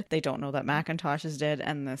is dead. They don't know that McIntosh is dead.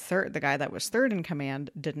 And the guy that was 3rd in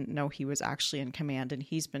command didn't know he was actually in command, and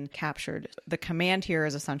he's been captured. The command here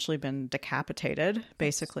has essentially been decapitated,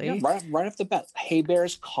 basically. Yeah, right off the bat.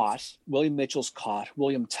 Hebert's caught. William Mitchell's caught.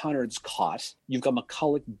 William Tunnard's caught. You've got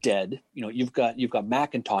McCulloch dead. You've got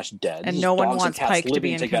McIntosh dead. And no one wants Pike to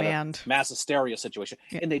be in command. Mass hysteria situation.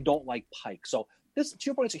 Yeah. And they don't like Pike. So this, to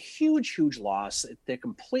your point, it's a huge, huge loss. They're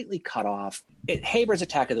completely cut off. Hebert's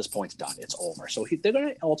attack at this point is done. It's over. So they're going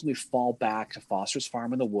to ultimately fall back to Foster's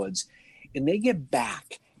Farm in the woods. And they get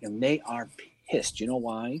back, and they are pissed. You know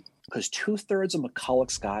why? Because 2/3 of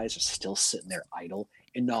McCulloch's guys are still sitting there idle,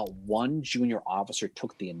 and not one junior officer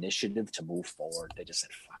took the initiative to move forward. They just said,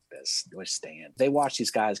 fuck this, we're staying. They watch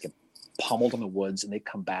these guys get pummeled in the woods, and they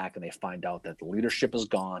come back and they find out that the leadership is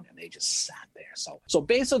gone, and they just sat there. So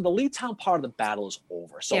basically, the Leetown part of the battle is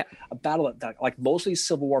over. So a battle that, like most of these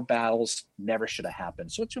Civil War battles, never should have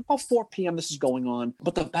happened. So it's about 4 p.m. this is going on,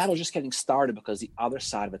 but the battle is just getting started because the other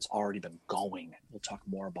side of it's already been going. We'll talk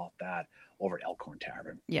more about that. over at Elkhorn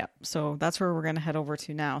Tavern. Yeah, so that's where we're going to head over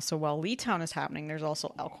to now. So while Leetown is happening, there's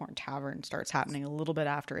also Elkhorn Tavern starts happening a little bit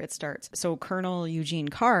after it starts. So Colonel Eugene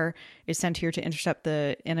Carr is sent here to intercept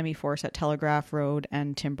the enemy force at Telegraph Road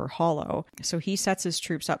and Timber Hollow. So he sets his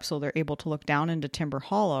troops up so they're able to look down into Timber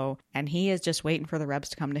Hollow, and he is just waiting for the Rebs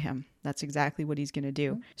to come to him. That's exactly what he's going to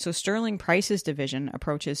do. So Sterling Price's division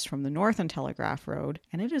approaches from the north on Telegraph Road,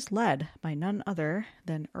 and it is led by none other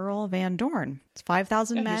than Earl Van Dorn. It's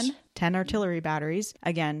 5,000 men, 10 artillery batteries.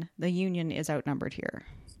 Again, the Union is outnumbered here.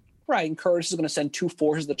 Right, and Curtis is going to send 2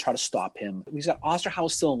 forces to try to stop him. He's got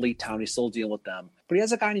Osterhaus still in Leetown. He's still dealing with them. But he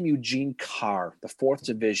has a guy named Eugene Carr, the 4th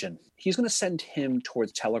Division. He's going to send him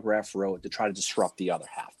towards Telegraph Road to try to disrupt the other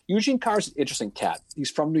half. Eugene Carr's an interesting cat. He's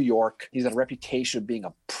from New York. He's got a reputation of being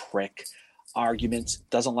a prick. Arguments,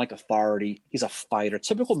 doesn't like authority. He's a fighter,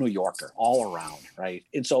 typical New Yorker all around, right?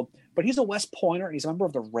 And so, but he's a West Pointer. He's a member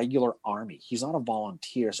of the regular army. He's not a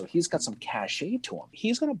volunteer, so he's got some cachet to him.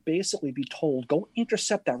 He's going to basically be told, go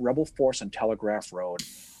intercept that rebel force on Telegraph Road.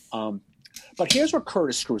 But here's where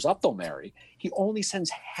Curtis screws up, though, Mary. He only sends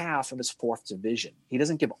half of his 4th Division. He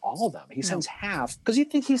doesn't give all of them. He sends half because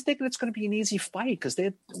he's thinking it's going to be an easy fight. Because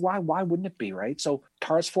why wouldn't it be, right? So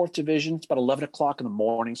Carr's 4th Division, it's about 11 o'clock in the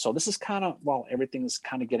morning. So this is kind of while everything's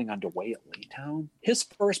kind of getting underway at Leetown. His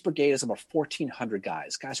 1st Brigade is about 1,400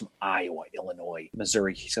 guys from Iowa, Illinois,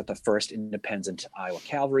 Missouri. He's got the 1st Independent Iowa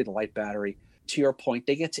Cavalry, the Light Battery. To your point,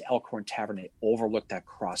 they get to Elkhorn Tavern. They overlook that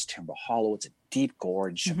cross Timber Hollow. It's a deep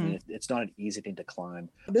gorge. I mean, it's not an easy thing to climb.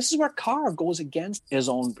 This is where Carr goes against his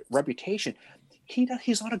own reputation.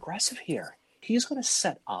 He's not aggressive here. He's going to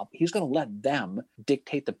set up. He's going to let them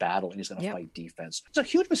dictate the battle, and he's going to fight defense. It's a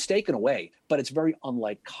huge mistake in a way, but it's very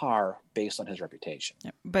unlike Carr based on his reputation.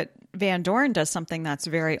 But Van Dorn does something that's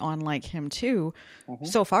very unlike him too.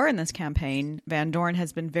 So far in this campaign, Van Dorn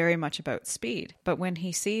has been very much about speed. But when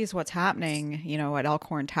he sees what's happening, at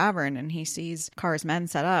Elkhorn Tavern, and he sees Carr's men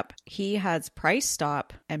set up, he has Price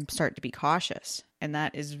stop and start to be cautious. And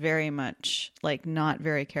that is very much not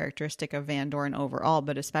very characteristic of Van Dorn overall,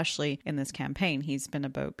 but especially in this campaign. He's been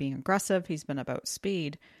about being aggressive. He's been about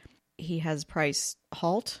speed. He has Price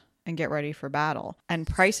halt and get ready for battle. And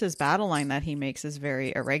Price's battle line that he makes is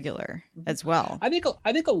very irregular as well. I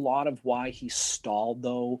think a lot of why he stalled,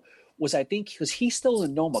 though, was because he still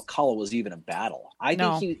didn't know McCullough was even in battle. I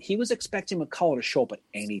think he was expecting McCullough to show up at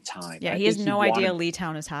any time. Yeah, he has no idea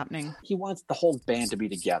Leetown is happening. He wants the whole band to be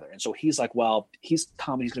together. And so he's like, well, he's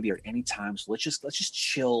coming, he's going to be here at any time, so let's just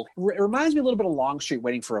chill. It reminds me a little bit of Longstreet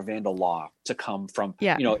waiting for Evander Law to come from,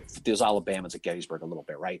 those Alabamans at Gettysburg a little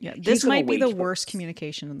bit, right? Yeah, this might be the worst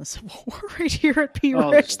communication in the Civil War right here at P.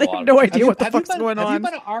 Rich. They have no idea what the fuck's going on. Have you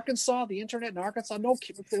been to Arkansas, the internet in Arkansas? No,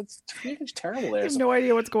 it's terrible there. I have no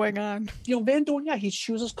idea what's going on. Van Dorn, he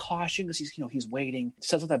chooses caution because he's waiting,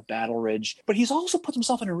 sets up that battle ridge, but he's also puts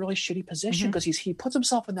himself in a really shitty position because he puts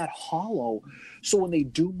himself in that hollow. So when they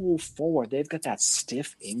do move forward, they've got that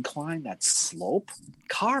stiff incline, that slope.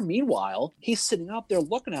 Carr, meanwhile, he's sitting up there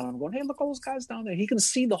looking at him, going, "Hey, look all those guys down there." He can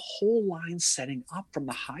see the whole line setting up from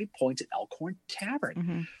the high points at Elkhorn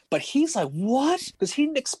Tavern. But he's like, what? Because he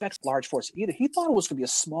didn't expect large force either. He thought it was going to be a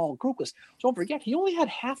small group. Because don't forget, he only had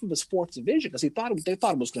half of his 4th Division because they thought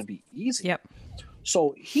it was going to be easy. Yep.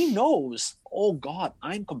 So he knows, oh God,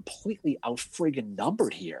 I'm completely out friggin'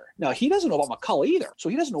 numbered here. Now he doesn't know about McCullough either. So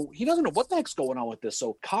he doesn't know what the heck's going on with this.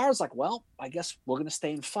 So Carr's like, well, I guess we're gonna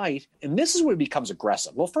stay and fight. And this is where he becomes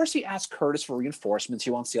aggressive. Well, first he asks Curtis for reinforcements.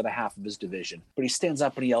 He wants the other half of his division. But he stands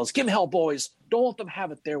up and he yells, "Give him hell, boys. Don't let them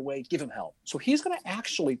have it their way. Give him hell." So he's gonna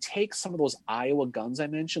actually take some of those Iowa guns I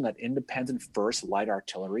mentioned, that independent 1st light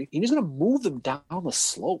artillery, and he's gonna move them down the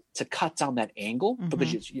slope to cut down that angle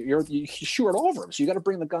because you shoot it over him. So you got to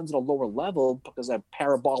bring the guns at a lower level because that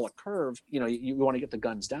parabolic curve, you want to get the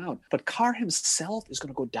guns down. But Carr himself is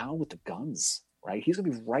going to go down with the guns, right? He's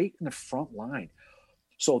going to be right in the front line.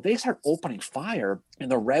 So they start opening fire,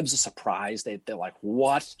 and the Rebs are surprised. They're like,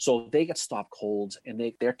 what? So they get stopped cold,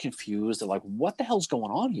 and they're confused. They're like, what the hell's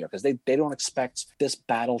going on here? Because they don't expect this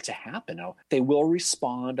battle to happen. Now, they will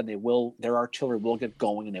respond, and their artillery will get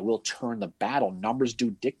going, and they will turn the battle. Numbers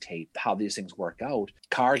do dictate how these things work out.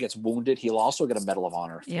 Carr gets wounded. He'll also get a Medal of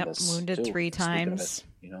Honor for this. Wounded 3 times.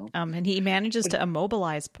 And he manages to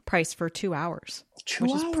immobilize Price for 2 hours,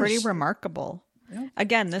 which is pretty remarkable. Yeah.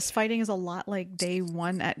 Again, this fighting is a lot like day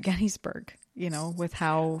 1 at Gettysburg, with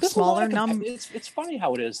how smaller numbers. It's funny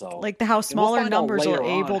how it is, though. How smaller numbers are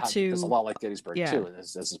able to. It's a lot like Gettysburg, too,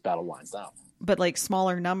 as this battle lines down. But like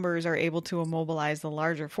smaller numbers are able to immobilize the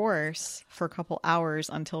larger force for a couple hours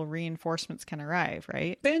until reinforcements can arrive,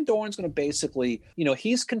 right? Van Dorn's going to basically,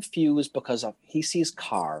 he's confused because he sees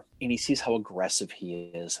Carr and he sees how aggressive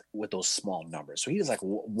he is with those small numbers. So he's like,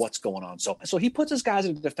 what's going on? So he puts his guys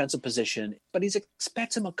in a defensive position, but he's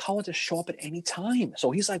expecting McCulloch to show up at any time.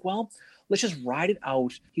 So he's like, well, let's just ride it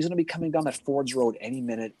out. He's going to be coming down that Ford's Road any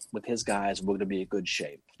minute with his guys. We're going to be in good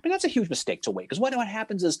shape. I mean, that's a huge mistake to wait, because what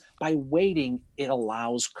happens is by waiting, it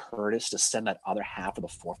allows Curtis to send that other half of the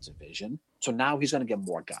 4th Division. So now he's going to get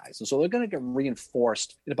more guys. And so they're going to get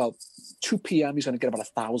reinforced at about 2 p.m. He's going to get about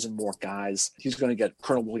 1,000 more guys. He's going to get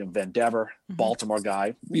Colonel William Van Dever, Baltimore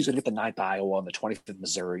guy. He's going to get the 9th Iowa and the 25th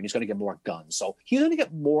Missouri. And he's going to get more guns. So he's going to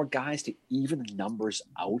get more guys to even the numbers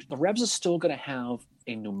out. The Rebs are still going to have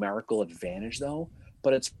a numerical advantage, though,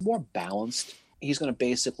 but it's more balanced. He's going to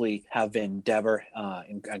basically have Van Dever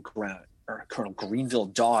and Colonel Greenville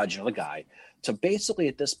Dodge, another guy, to basically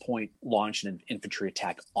at this point launch an infantry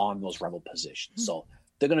attack on those rebel positions. So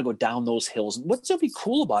they're going to go down those hills. And what's going to be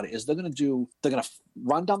cool about it is they're going to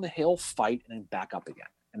run down the hill, fight, and then back up again.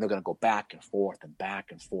 And they're going to go back and forth and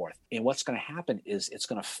back and forth. And what's going to happen is it's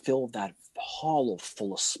going to fill that hollow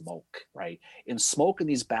full of smoke, right? And smoke in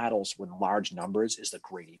these battles with large numbers is the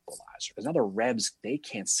great equalizer. Because now the Rebs, they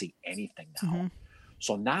can't see anything now.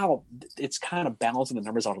 So now it's kind of balancing the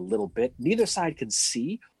numbers out a little bit. Neither side can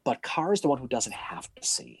see, but Carr is the one who doesn't have to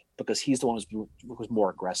see, because he's the one who's more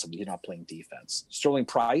aggressive. He's not playing defense. Sterling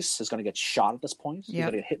Price is going to get shot at this point. He's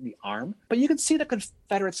going to get hit in the arm. But you can see the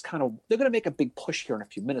Confederates they're going to make a big push here in a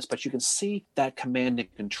few minutes, but you can see that command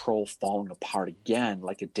and control falling apart again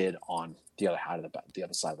like it did on the other side of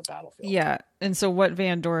the battlefield. Yeah. And so what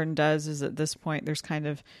Van Dorn does is at this point, there's kind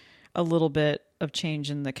of a little bit of change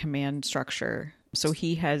in the command structure. So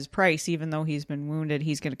he has Price, even though he's been wounded,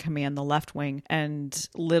 he's going to command the left wing, and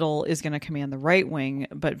Little is going to command the right wing,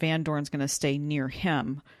 but Van Dorn's going to stay near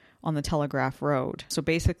him on the Telegraph Road. So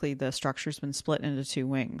basically the structure's been split into 2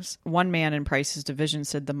 wings. One man in Price's division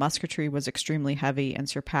said the musketry was extremely heavy and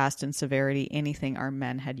surpassed in severity anything our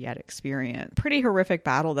men had yet experienced. Pretty horrific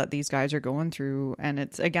battle that these guys are going through, and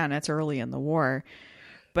it's early in the war.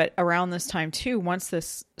 But around this time, too, once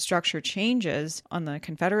this structure changes on the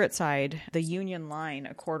Confederate side, the Union line,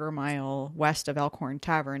 a quarter mile west of Elkhorn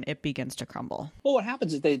Tavern, it begins to crumble. Well, what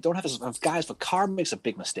happens is they don't have enough guys, but Carr makes a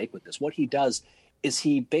big mistake with this. What he does is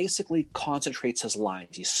he basically concentrates his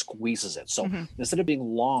lines. He squeezes it. So instead of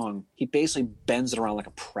being long, he basically bends it around like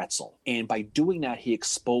a pretzel. And by doing that, he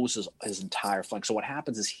exposes his entire flank. So what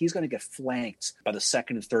happens is he's going to get flanked by the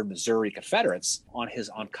 2nd and 3rd Missouri Confederates on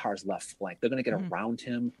Carr's left flank. They're going to get around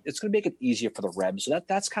him. It's going to make it easier for the Rebs. So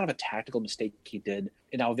that's kind of a tactical mistake he did.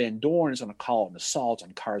 And now Van Dorn is going to call it an assault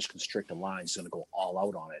on Carr's constricted lines. He's going to go all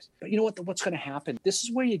out on it. But you know what's going to happen? This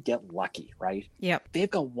is where you get lucky, right? Yep.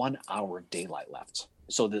 They've got 1 hour of daylight left.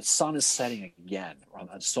 So the sun is setting again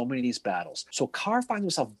on so many of these battles. So Carr finds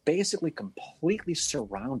himself basically completely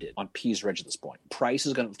surrounded on Pease Ridge at this point. Price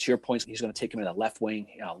is going to your point, he's going to take him in the left wing.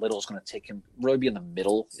 Little's going to take him, really be in the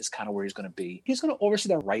middle is kind of where he's going to be. He's going to oversee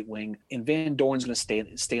the right wing, and Van Dorn's going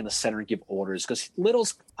to stay in the center and give orders, because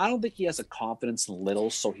I don't think he has a confidence in Little,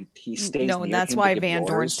 so he stays near him. No, and that's why Van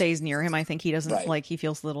Dorn stays near him. I think he doesn't he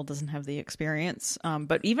feels Little doesn't have the experience.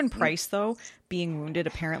 But even Price, though, being wounded,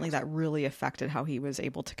 apparently that really affected how he was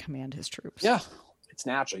able to command his troops. Yeah, it's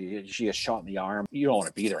natural. She gets shot in the arm. You don't want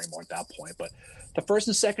to be there anymore at that point. But the 1st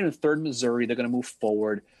and 2nd and 3rd Missouri, they're going to move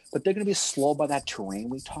forward, but they're going to be slow by that terrain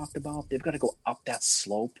we talked about. They've got to go up that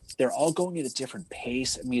slope. They're all going at a different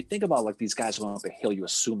pace. I mean, you think about like these guys going up a hill, you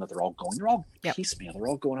assume that they're all piecemeal. They're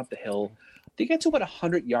all going up the hill. They get to about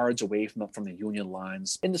 100 yards away from the Union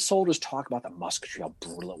lines, and the soldiers talk about the musketry, how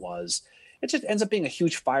brutal it was. It just ends up being a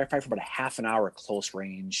huge firefight for about a half an hour at close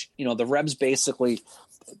range. The Rebs basically,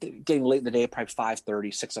 getting late in the day, probably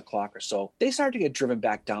 5:30, 6 o'clock or so, they start to get driven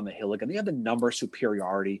back down the hill again. They have the number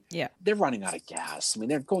superiority. Yeah. They're running out of gas. I mean,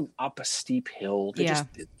 they're going up a steep hill.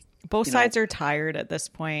 Both sides are tired at this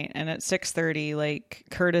point, and at 6:30,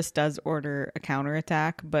 Curtis does order a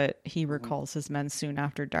counterattack, but he recalls his men soon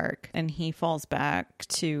after dark, and he falls back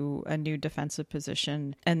to a new defensive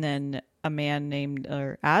position, and then a man named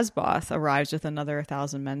Asboth arrives with another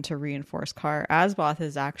 1,000 men to reinforce Carr. Asboth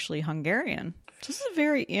is actually Hungarian. This is a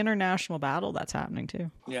very international battle that's happening too.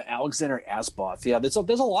 Yeah, Alexander Asboth. Yeah, there's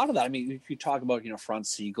a lot of that. I mean, if you talk about Franz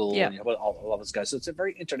Siegel, and about all those guys, so it's a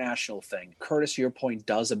very international thing. Curtis, to your point,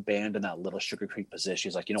 does abandon that Little Sugar Creek position.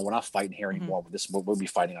 He's like, we're not fighting here anymore. We'll be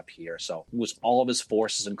fighting up here. So he moves all of his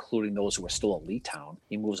forces, including those who are still at Leetown.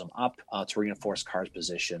 He moves them up to reinforce Carr's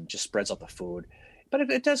position. Just spreads out the food. But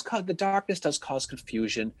it does cause, the darkness does cause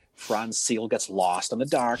confusion. Franz Siegel gets lost in the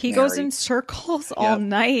dark. He goes in circles all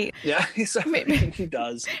night. Yeah, he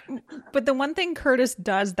does. But the one thing Curtis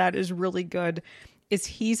does that is really good is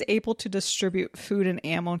he's able to distribute food and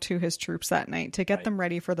ammo to his troops that night to get them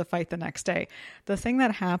ready for the fight the next day. The thing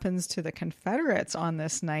that happens to the Confederates on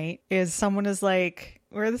this night is someone is like,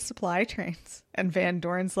 where are the supply trains? And Van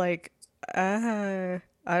Dorn's like, they're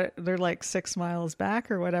like 6 miles back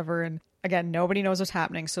or whatever. And again, nobody knows what's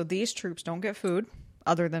happening. So these troops don't get food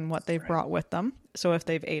other tthan what they've brought with them. So if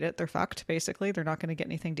they've ate it, they're fucked, basically. They're not going to get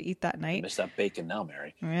anything to eat that night. Miss that bacon now,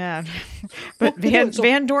 Mary. Yeah. But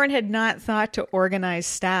Van Dorn had not thought to organize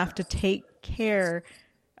staff to take care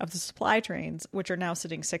of the supply trains, which are now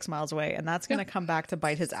sitting 6 miles away. And that's going to come back to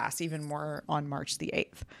bite his ass even more on March the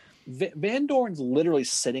 8th. Van Dorn's literally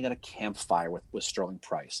sitting at a campfire with Sterling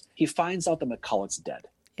Price. He finds out that McCulloch's dead.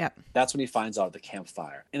 Yep. That's when he finds out at the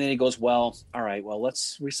campfire. And then he goes, well, all right, well,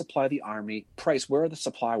 let's resupply the army. Price, where are the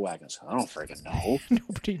supply wagons? I don't freaking know.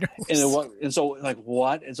 Nobody knows. And so, like,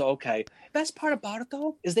 what? And so, okay. Best part about it,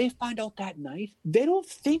 though, is they find out that night. They don't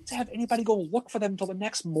think to have anybody go look for them until the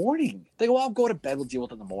next morning. They go, I'll go to bed. We'll deal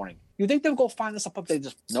with it in the morning. You think they'll go find this up? They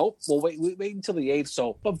just, nope. We'll wait until the 8th.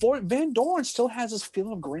 So, but Van Dorn still has this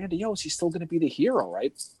feeling of grandiose. He's still going to be the hero,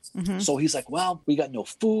 right? Mm-hmm. So he's like, well, we got no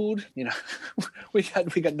food, we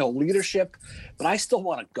got no leadership, but I still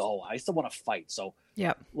want to go. I still want to fight. So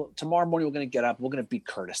tomorrow morning we're going to get up. We're going to beat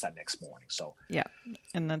Curtis that next morning. So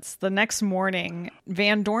and that's the next morning.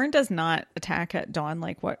 Van Dorn does not attack at dawn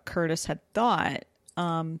like what Curtis had thought.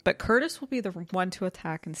 But Curtis will be the one to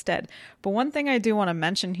attack instead. But one thing I do want to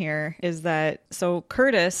mention here is that, so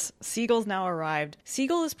Curtis, Siegel's now arrived.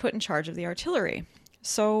 Siegel is put in charge of the artillery.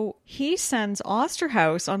 So he sends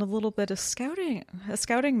Osterhaus on a little bit of a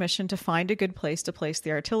scouting mission to find a good place to place the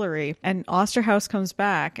artillery. And Osterhaus comes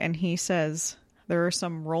back and he says, there are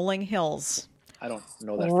some rolling hills. I don't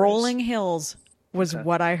know that rolling hills was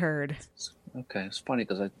what I heard. Okay. It's funny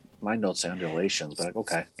because my notes say undulations, but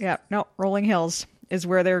okay. Yeah, no, rolling hills is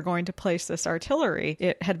where they were going to place this artillery.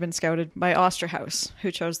 It had been scouted by Osterhaus, who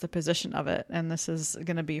chose the position of it. And this is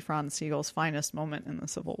going to be Franz Siegel's finest moment in the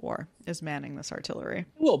Civil War, is manning this artillery.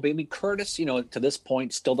 Well, baby, Curtis, to this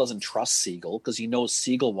point, still doesn't trust Siegel because he knows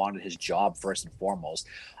Siegel wanted his job first and foremost.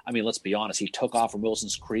 I mean, let's be honest. He took off from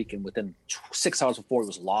Wilson's Creek, and within 6 hours before, he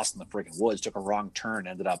was lost in the friggin' woods, took a wrong turn,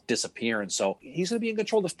 ended up disappearing. So he's going to be in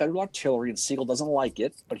control of the Federal artillery, and Siegel doesn't like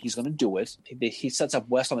it, but he's going to do it. He sets up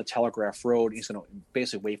west on the Telegraph Road. He's going to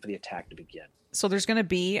basically wait for the attack to begin. So there's going to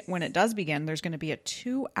be, when it does begin, there's going to be a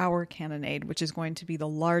 2-hour cannonade, which is going to be the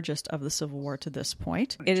largest of the Civil War to this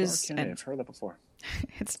point. I've heard that before.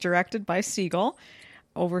 It's directed by Siegel.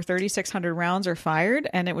 Over 3,600 rounds are fired,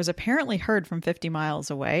 and it was apparently heard from 50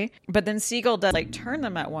 miles away. But then Siegel does turn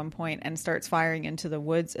them at one point and starts firing into the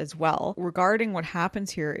woods as well. Regarding what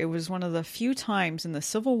happens here, it was one of the few times in the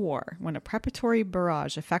Civil War when a preparatory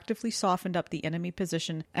barrage effectively softened up the enemy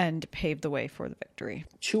position and paved the way for the victory.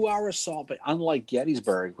 2-hour assault, but unlike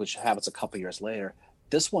Gettysburg, which happens a couple years later,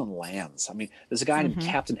 this one lands. I mean, there's a guy named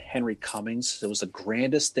Captain Henry Cummings. It was the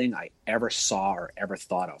grandest thing I ever saw or ever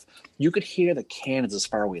thought of. You could hear the cannons as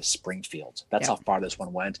far away as Springfield. That's how far this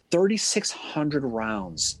one went. 3,600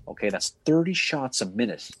 rounds. Okay, that's 30 shots a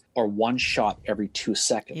minute, or one shot every 2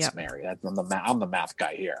 seconds, Mary. I'm the math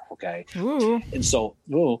guy here, okay? Ooh. And so,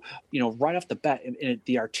 right off the bat,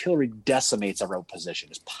 the artillery decimates a road position,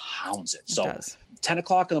 just pounds it. So 10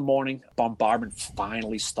 o'clock in the morning, bombardment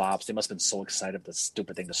finally stops. They must have been so excited for this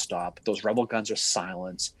stupid thing to stop. Those rebel guns are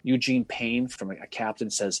silent. Eugene Payne, from a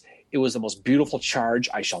captain, says, it was the most beautiful charge.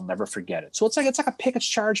 I shall never forget it. So it's like a Pickett's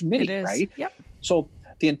Charge mini, right? Yep. So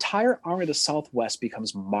the entire Army of the Southwest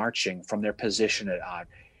becomes marching from their position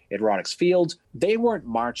at Roddick's Field. They weren't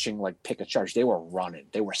marching like Pickett's Charge. They were running.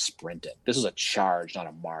 They were sprinting. This was a charge, not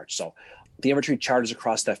a march. So the infantry charges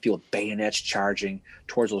across that field, bayonets charging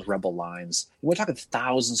towards those rebel lines. We're talking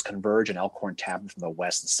thousands converge in Elkhorn Tavern from the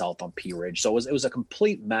west and south on Pea Ridge. So it was a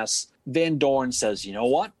complete mess. Van Dorn says, you know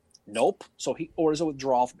what? Nope. So he orders a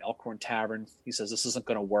withdrawal from Elkhorn Tavern. He says this isn't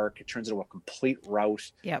going to work. It turns into a complete rout.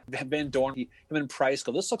 Yep. Van Dorn, him and Price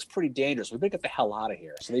go, this looks pretty dangerous. We better get the hell out of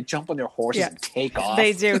here. So they jump on their horses and take off.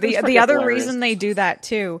 They do. The other reason they do that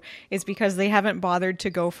too is because they haven't bothered to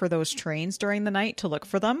go for those trains during the night to look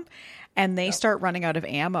for them. And they start running out of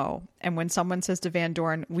ammo. And when someone says to Van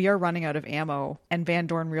Dorn, we are running out of ammo, and Van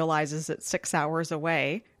Dorn realizes it's 6 hours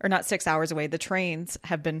away, or not 6 hours away, the trains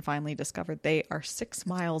have been finally discovered. They are 6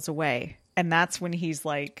 miles away. And that's when he's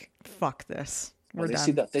like, fuck this. we're they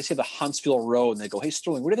done. they see the Huntsville Road and they go, "Hey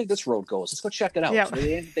Sterling, where do you think this road goes? Let's go check it out." Yeah. So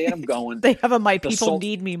they end up going. They have a "my people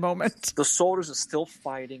need me" moment. The soldiers are still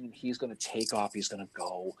fighting, and he's going to take off. He's going to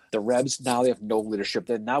go. The Rebs, now they have no leadership.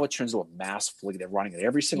 Now it turns into a mass fleet. They're running in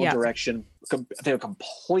every single direction. They're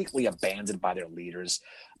completely abandoned by their leaders.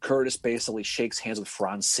 Curtis basically shakes hands with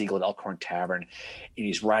Franz Siegel at Elkhorn Tavern, and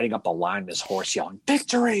he's riding up the line on his horse yelling,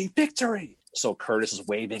 "Victory! Victory!" So Curtis is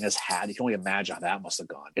waving his hat. You can only imagine how that must have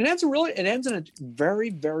gone. It ends in a very,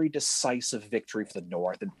 very decisive victory for the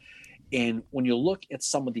North. And when you look at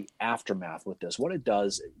some of the aftermath with this, what it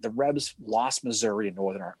does, the Rebs lost Missouri and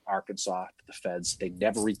northern Arkansas to the Feds. They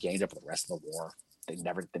never regained it for the rest of the war. They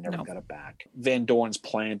never got it back. Van Dorn's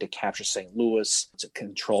plan to capture St. Louis, to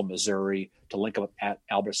control Missouri, to link up at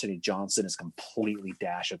Albert Sidney Johnston is completely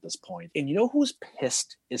dashed at this point. And you know who's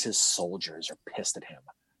pissed is his soldiers are pissed at him.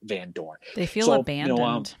 Van Dorn. They feel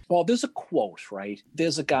abandoned. Well, there's a quote, right?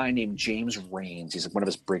 There's a guy named James Raines. He's one of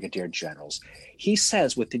his brigadier generals. He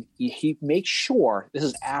says he makes sure, this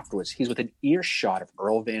is afterwards, he's within earshot of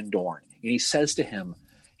Earl Van Dorn. And he says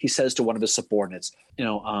to one of his subordinates,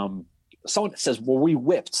 someone says, "Were we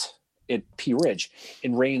whipped at Pea Ridge?"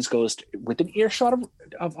 And Raines goes within earshot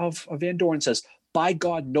of Van Dorn and says, "By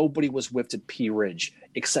God, nobody was whipped at Pea Ridge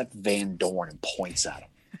except Van Dorn," and points at him.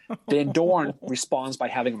 Van Dorn responds by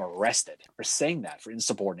having him arrested for saying that, for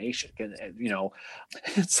insubordination,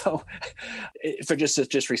 so for just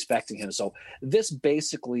disrespecting him. So this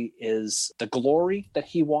basically is the glory that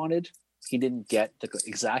he wanted. He didn't get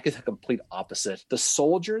exactly the complete opposite. The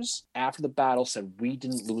soldiers after the battle said, "We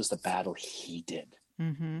didn't lose the battle, he did."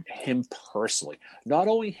 Mm-hmm. Him personally. Not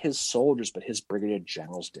only his soldiers, but his brigadier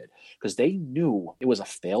generals did, because they knew it was a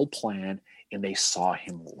failed plan and they saw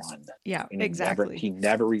him run. Yeah, and exactly. He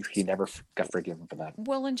never got forgiven for that.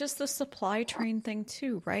 Well, and just the supply train thing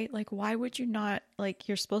too, right? Like, why would you not,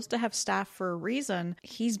 you're supposed to have staff for a reason.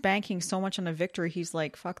 He's banking so much on a victory. He's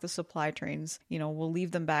like, fuck the supply trains, we'll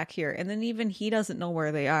leave them back here. And then even he doesn't know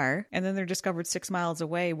where they are. And then they're discovered 6 miles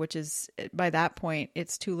away, which is, by that point,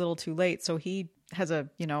 it's too little too late. So he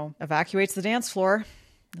evacuates the dance floor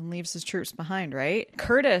and leaves his troops behind, right?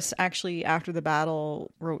 Curtis actually, after the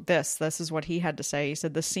battle, wrote this. This is what he had to say. He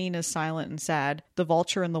said, "The scene is silent and sad. The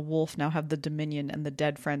vulture and the wolf now have the dominion, and the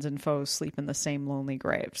dead friends and foes sleep in the same lonely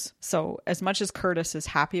graves." So as much as Curtis is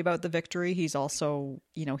happy about the victory, he's also,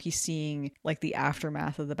 he's seeing the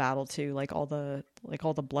aftermath of the battle too, all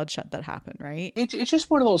the bloodshed that happened, right? It's just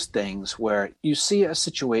one of those things where you see a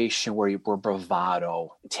situation where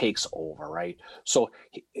bravado takes over, right? So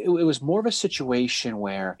it was more of a situation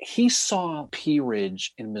where he saw Pea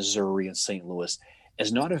Ridge in Missouri and St. Louis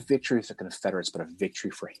as not a victory for the Confederates, but a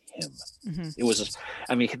victory for him. Mm-hmm. It was,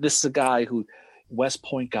 this is a guy who, West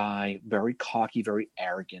Point guy, very cocky, very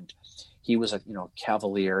arrogant. He was a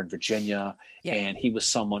Cavalier in Virginia, and he was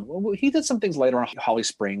someone. Well, he did some things later on Holly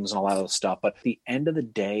Springs and a lot of stuff, but at the end of the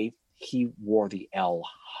day, he wore the L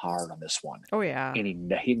hard on this one. Oh yeah, and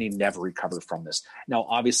he never recovered from this. Now,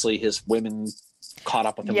 obviously, his women caught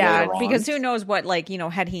up with him later on. Because who knows what,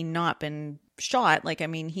 had he not been shot,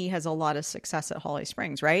 he has a lot of success at Holly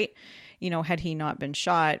Springs, right? Had he not been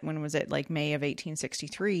shot, when was it, May of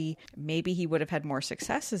 1863, maybe he would have had more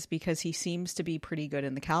successes, because he seems to be pretty good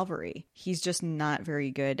in the cavalry. He's just not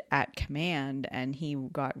very good at command, and he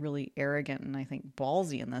got really arrogant and I think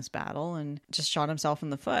ballsy in this battle and just shot himself in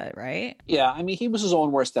the foot, right? Yeah, he was his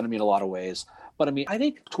own worst enemy in a lot of ways. But I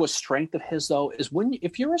think to a strength of his, though, is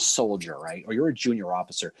if you're a soldier, right, or you're a junior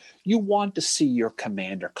officer, you want to see your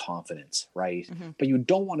commander confident, right? Mm-hmm. But you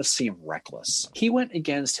don't want to see him reckless. He went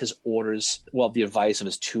against his orders, the advice of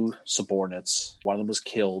his two subordinates. One of them was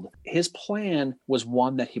killed. His plan was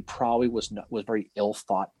one that he probably was very ill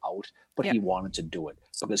thought out, but he wanted to do it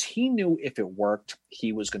because he knew if it worked,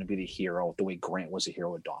 he was going to be the hero the way Grant was a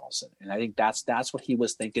hero at Donelson. And I think that's what he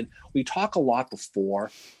was thinking. We talk a lot before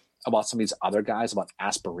about some of these other guys, about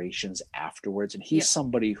aspirations afterwards. And he's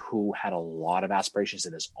somebody who had a lot of aspirations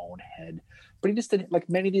in his own head, but he just didn't, like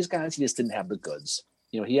many of these guys, he just didn't have the goods.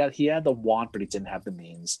 He had the want, but he didn't have the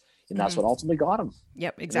means. And that's what ultimately got him.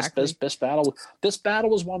 Yep, exactly. This battle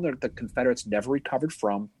was one that the Confederates never recovered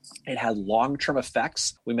from. It had long-term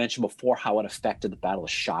effects. We mentioned before how it affected the Battle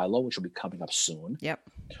of Shiloh, which will be coming up soon. Yep.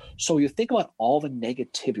 So you think about all the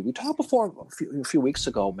negativity. We talked before a few weeks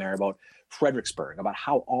ago, Mary, about Fredericksburg, about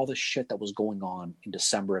how all the shit that was going on in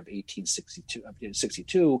December of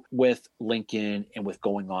 1862 with Lincoln and with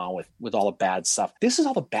going on with all the bad stuff. This is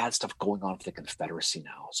all the bad stuff going on for the Confederacy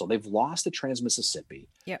now. So they've lost the Trans-Mississippi.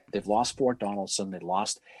 Yep. They've lost Fort Donelson.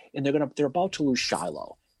 And they're about to lose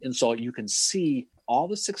Shiloh. And so you can see all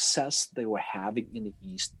the success they were having in the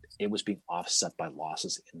East It was being offset by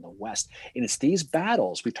losses in the West. And it's these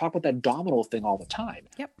battles, we talk about that domino thing all the time.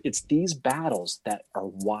 Yep. It's these battles that are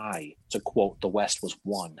why, to quote, the West was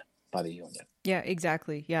won by the Union. Yeah,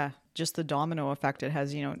 exactly. Yeah. Just the domino effect it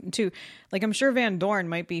has, too. Like, I'm sure Van Dorn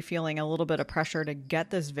might be feeling a little bit of pressure to get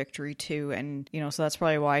this victory too. And, so that's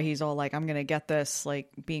probably why he's all like, I'm going to get this,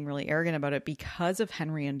 like being really arrogant about it because of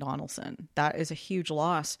Henry and Donelson. That is a huge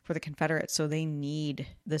loss for the Confederates. So they need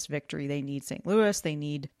this victory. They need St. Louis. They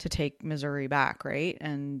need to take Missouri back, right?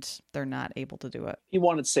 And they're not able to do it. He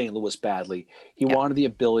wanted St. Louis badly. He wanted the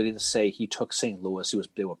ability to say he took St. Louis.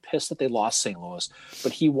 They were pissed that they lost St. Louis,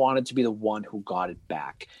 but he wanted to be the one who got it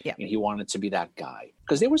back. Yeah. And he wanted to be that guy.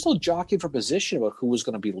 Because they were still jockeying for position about who was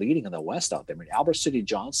going to be leading in the West out there. I mean, Albert Sidney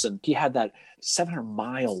Johnson, he had that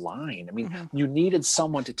 700-mile line. I mean, you needed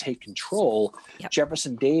someone to take control. Yep.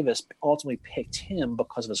 Jefferson Davis ultimately picked him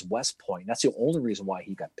because of his West Point. That's the only reason why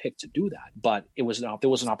he got picked to do that. But there was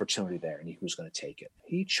an opportunity there, and he was going to take it.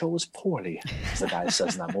 He chose poorly, as the guy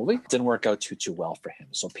says in that movie. It didn't work out too well for him.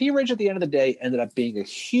 So Pea Ridge, at the end of the day, ended up being a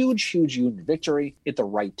huge Union victory at the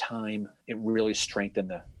right time. It really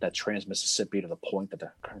strengthened that Trans-Mississippi to the point that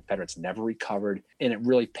the Confederates never recovered. And it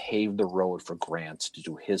really paved the road for Grant to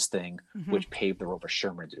do his thing, which paved the road for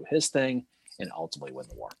Sherman to do his thing and ultimately win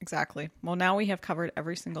the war. Exactly. Well, now we have covered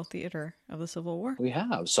every single theater of the Civil War. We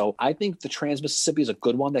have. So I think the Trans-Mississippi is a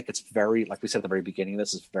good one that gets very, like we said at the very beginning,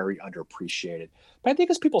 this is very underappreciated. But I think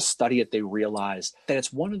as people study it, they realize that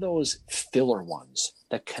it's one of those filler ones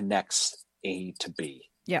that connects A to B.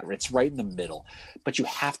 Yeah. It's right in the middle, but you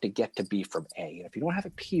have to get to B from A. And if you don't have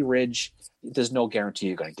a Pea Ridge, there's no guarantee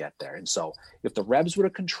you're going to get there. And so if the Rebs would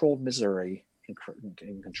have controlled Missouri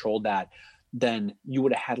and controlled that, then you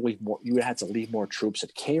would have had to leave more. You would have had to leave more troops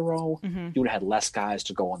at Cairo. You would have had less guys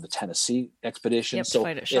to go on the Tennessee expedition. Yep, so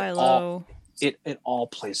fight at Shiloh. It all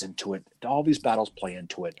plays into it. All these battles play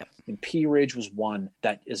into it. Yep. And Pea Ridge was one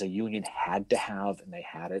that as a Union had to have, and they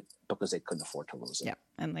had it because they couldn't afford to lose it. Yeah,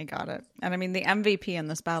 and they got it. And I mean, the MVP in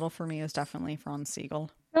this battle for me is definitely Franz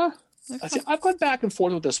Sigel. Yeah. I've gone back and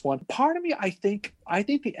forth with this one. Part of me, I think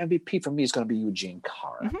the MVP for me is going to be Eugene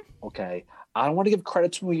Carr. Okay. I don't want to give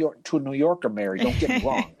credit to a New Yorker, Mary. Don't get me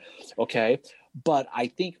wrong. Okay. But I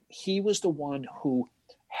think he was the one who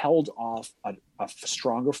held off a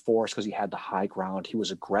stronger force because he had the high ground. He was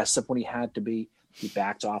aggressive when he had to be. He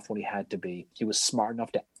backed off when he had to be. He was smart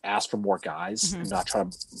enough to ask for more guys and not try to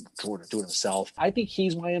do it himself. I think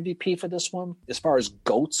he's my MVP for this one. As far as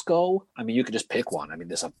GOATs go, I mean, you could just pick one. I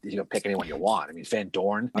mean, you can pick anyone you want. I mean, Van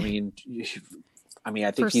Dorn. I mean, I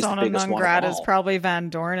think he's the biggest one of all. Is probably Van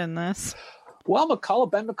Dorn in this. Well,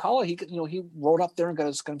 Ben McCullough, he rode up there and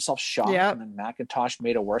got himself shot, and then McIntosh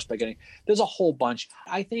made it worse by getting. There's a whole bunch.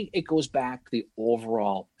 I think it goes back to the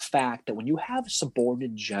overall fact that when you have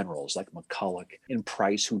subordinate generals like McCulloch and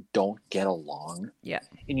Price who don't get along,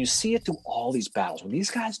 and you see it through all these battles, when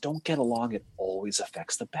these guys don't get along, it always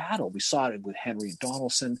affects the battle. We saw it with Henry and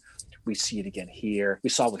Donelson. We see it again here.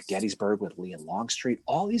 We saw it with Gettysburg, with Lee and Longstreet.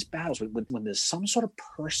 All these battles, when there's some sort of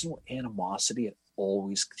personal animosity, it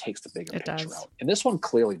always takes the bigger picture out. And this one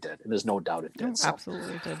clearly did, and there's no doubt it did. No,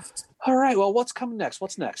 absolutely did. All right, well, what's coming next?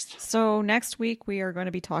 What's next? So next week we are going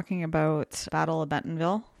to be talking about Battle of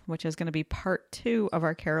Bentonville, which is going to be part 2 of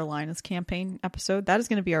our Carolinas campaign episode. That is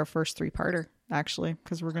going to be our first 3-parter, actually,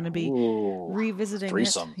 because we're going to be revisiting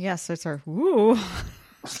threesome. It. Yes, it's our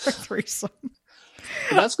threesome.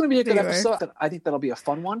 That's going to be a good episode. I think that'll be a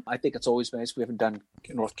fun one. I think it's always nice. We haven't done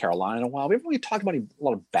North Carolina in a while. We haven't really talked about a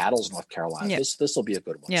lot of battles in North Carolina. Yeah. This will be a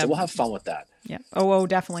good one. Yeah. So we'll have fun with that. Yeah. OO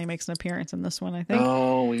definitely makes an appearance in this one, I think.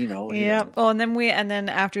 Oh, you know. Yeah. Oh, and then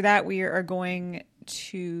after that, we are going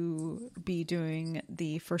to be doing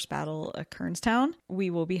the first battle at Kernstown.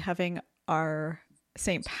 We will be having our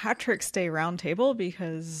St. Patrick's Day roundtable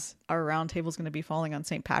because our roundtable is going to be falling on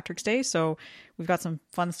St. Patrick's Day. So we've got some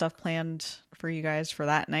fun stuff planned for you guys for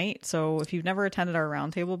that night. So if you've never attended our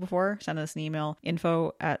roundtable before, send us an email,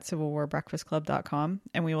 info@civilwarbreakfastclub.com,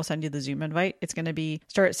 and we will send you the Zoom invite. It's going to be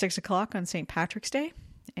start at 6:00 on St. Patrick's Day.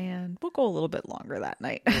 And we'll go a little bit longer that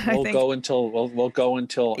night. We'll go until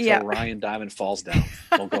Ryan Diamond falls down.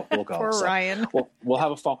 We'll go. Poor Ryan. We'll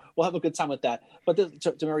have a good time with that. But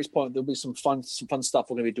to Mary's point, there'll be some fun stuff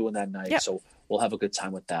we're going to be doing that night. Yep. So we'll have a good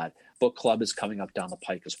time with that. Book club is coming up down the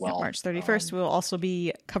pike as well. March 31st. We'll also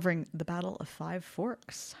be covering the Battle of Five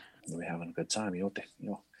Forks. We're having a good time.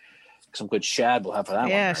 Some good shad we'll have for that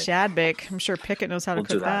one. Yeah, right? shad bake. I'm sure Pickett knows how to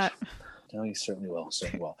cook that. No, he certainly will.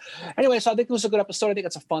 Anyway, so I think it was a good episode. I think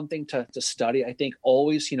it's a fun thing to study. I think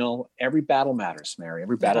always, every battle matters, Mary.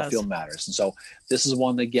 Every battlefield matters. And so this is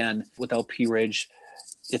one, again, without Pea Ridge,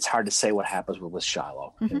 it's hard to say what happens with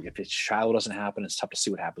Shiloh. Mhm. If Shiloh doesn't happen, it's tough to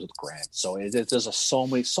see what happens with Grant. So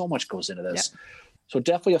so much goes into this. So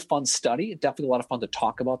definitely a fun study. Definitely a lot of fun to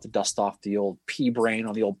talk about, to dust off the old P brain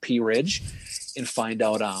on the old P Ridge and find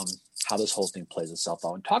out how this whole thing plays itself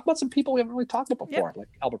out. And talk about some people we haven't really talked about before, like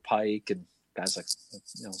Albert Pike and guys like,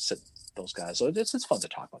 those guys. So it's fun to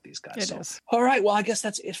talk about these guys. It is. All right. Well, I guess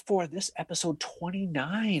that's it for this episode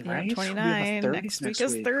 29, right? 29. Next week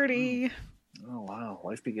is 30. Oh, wow.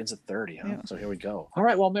 Life begins at 30, huh? Yeah. So here we go. All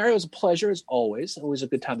right. Well, Mary, it was a pleasure as always. Always a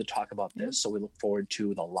good time to talk about this. So we look forward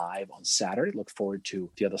to the live on Saturday. Look forward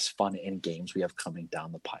to the other fun end games we have coming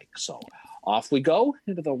down the pike. So off we go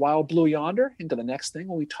into the wild blue yonder, into the next thing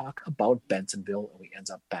when we talk about Bentonville, and we end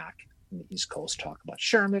up back in the East Coast, talk about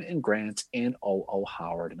Sherman and Grant and O.O.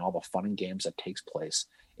 Howard and all the fun and games that takes place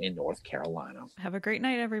in North Carolina. Have a great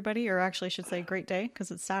night, everybody, or actually I should say great day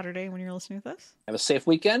because it's Saturday when you're listening to this. Have a safe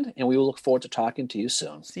weekend, and we will look forward to talking to you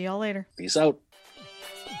soon. See y'all later. Peace out.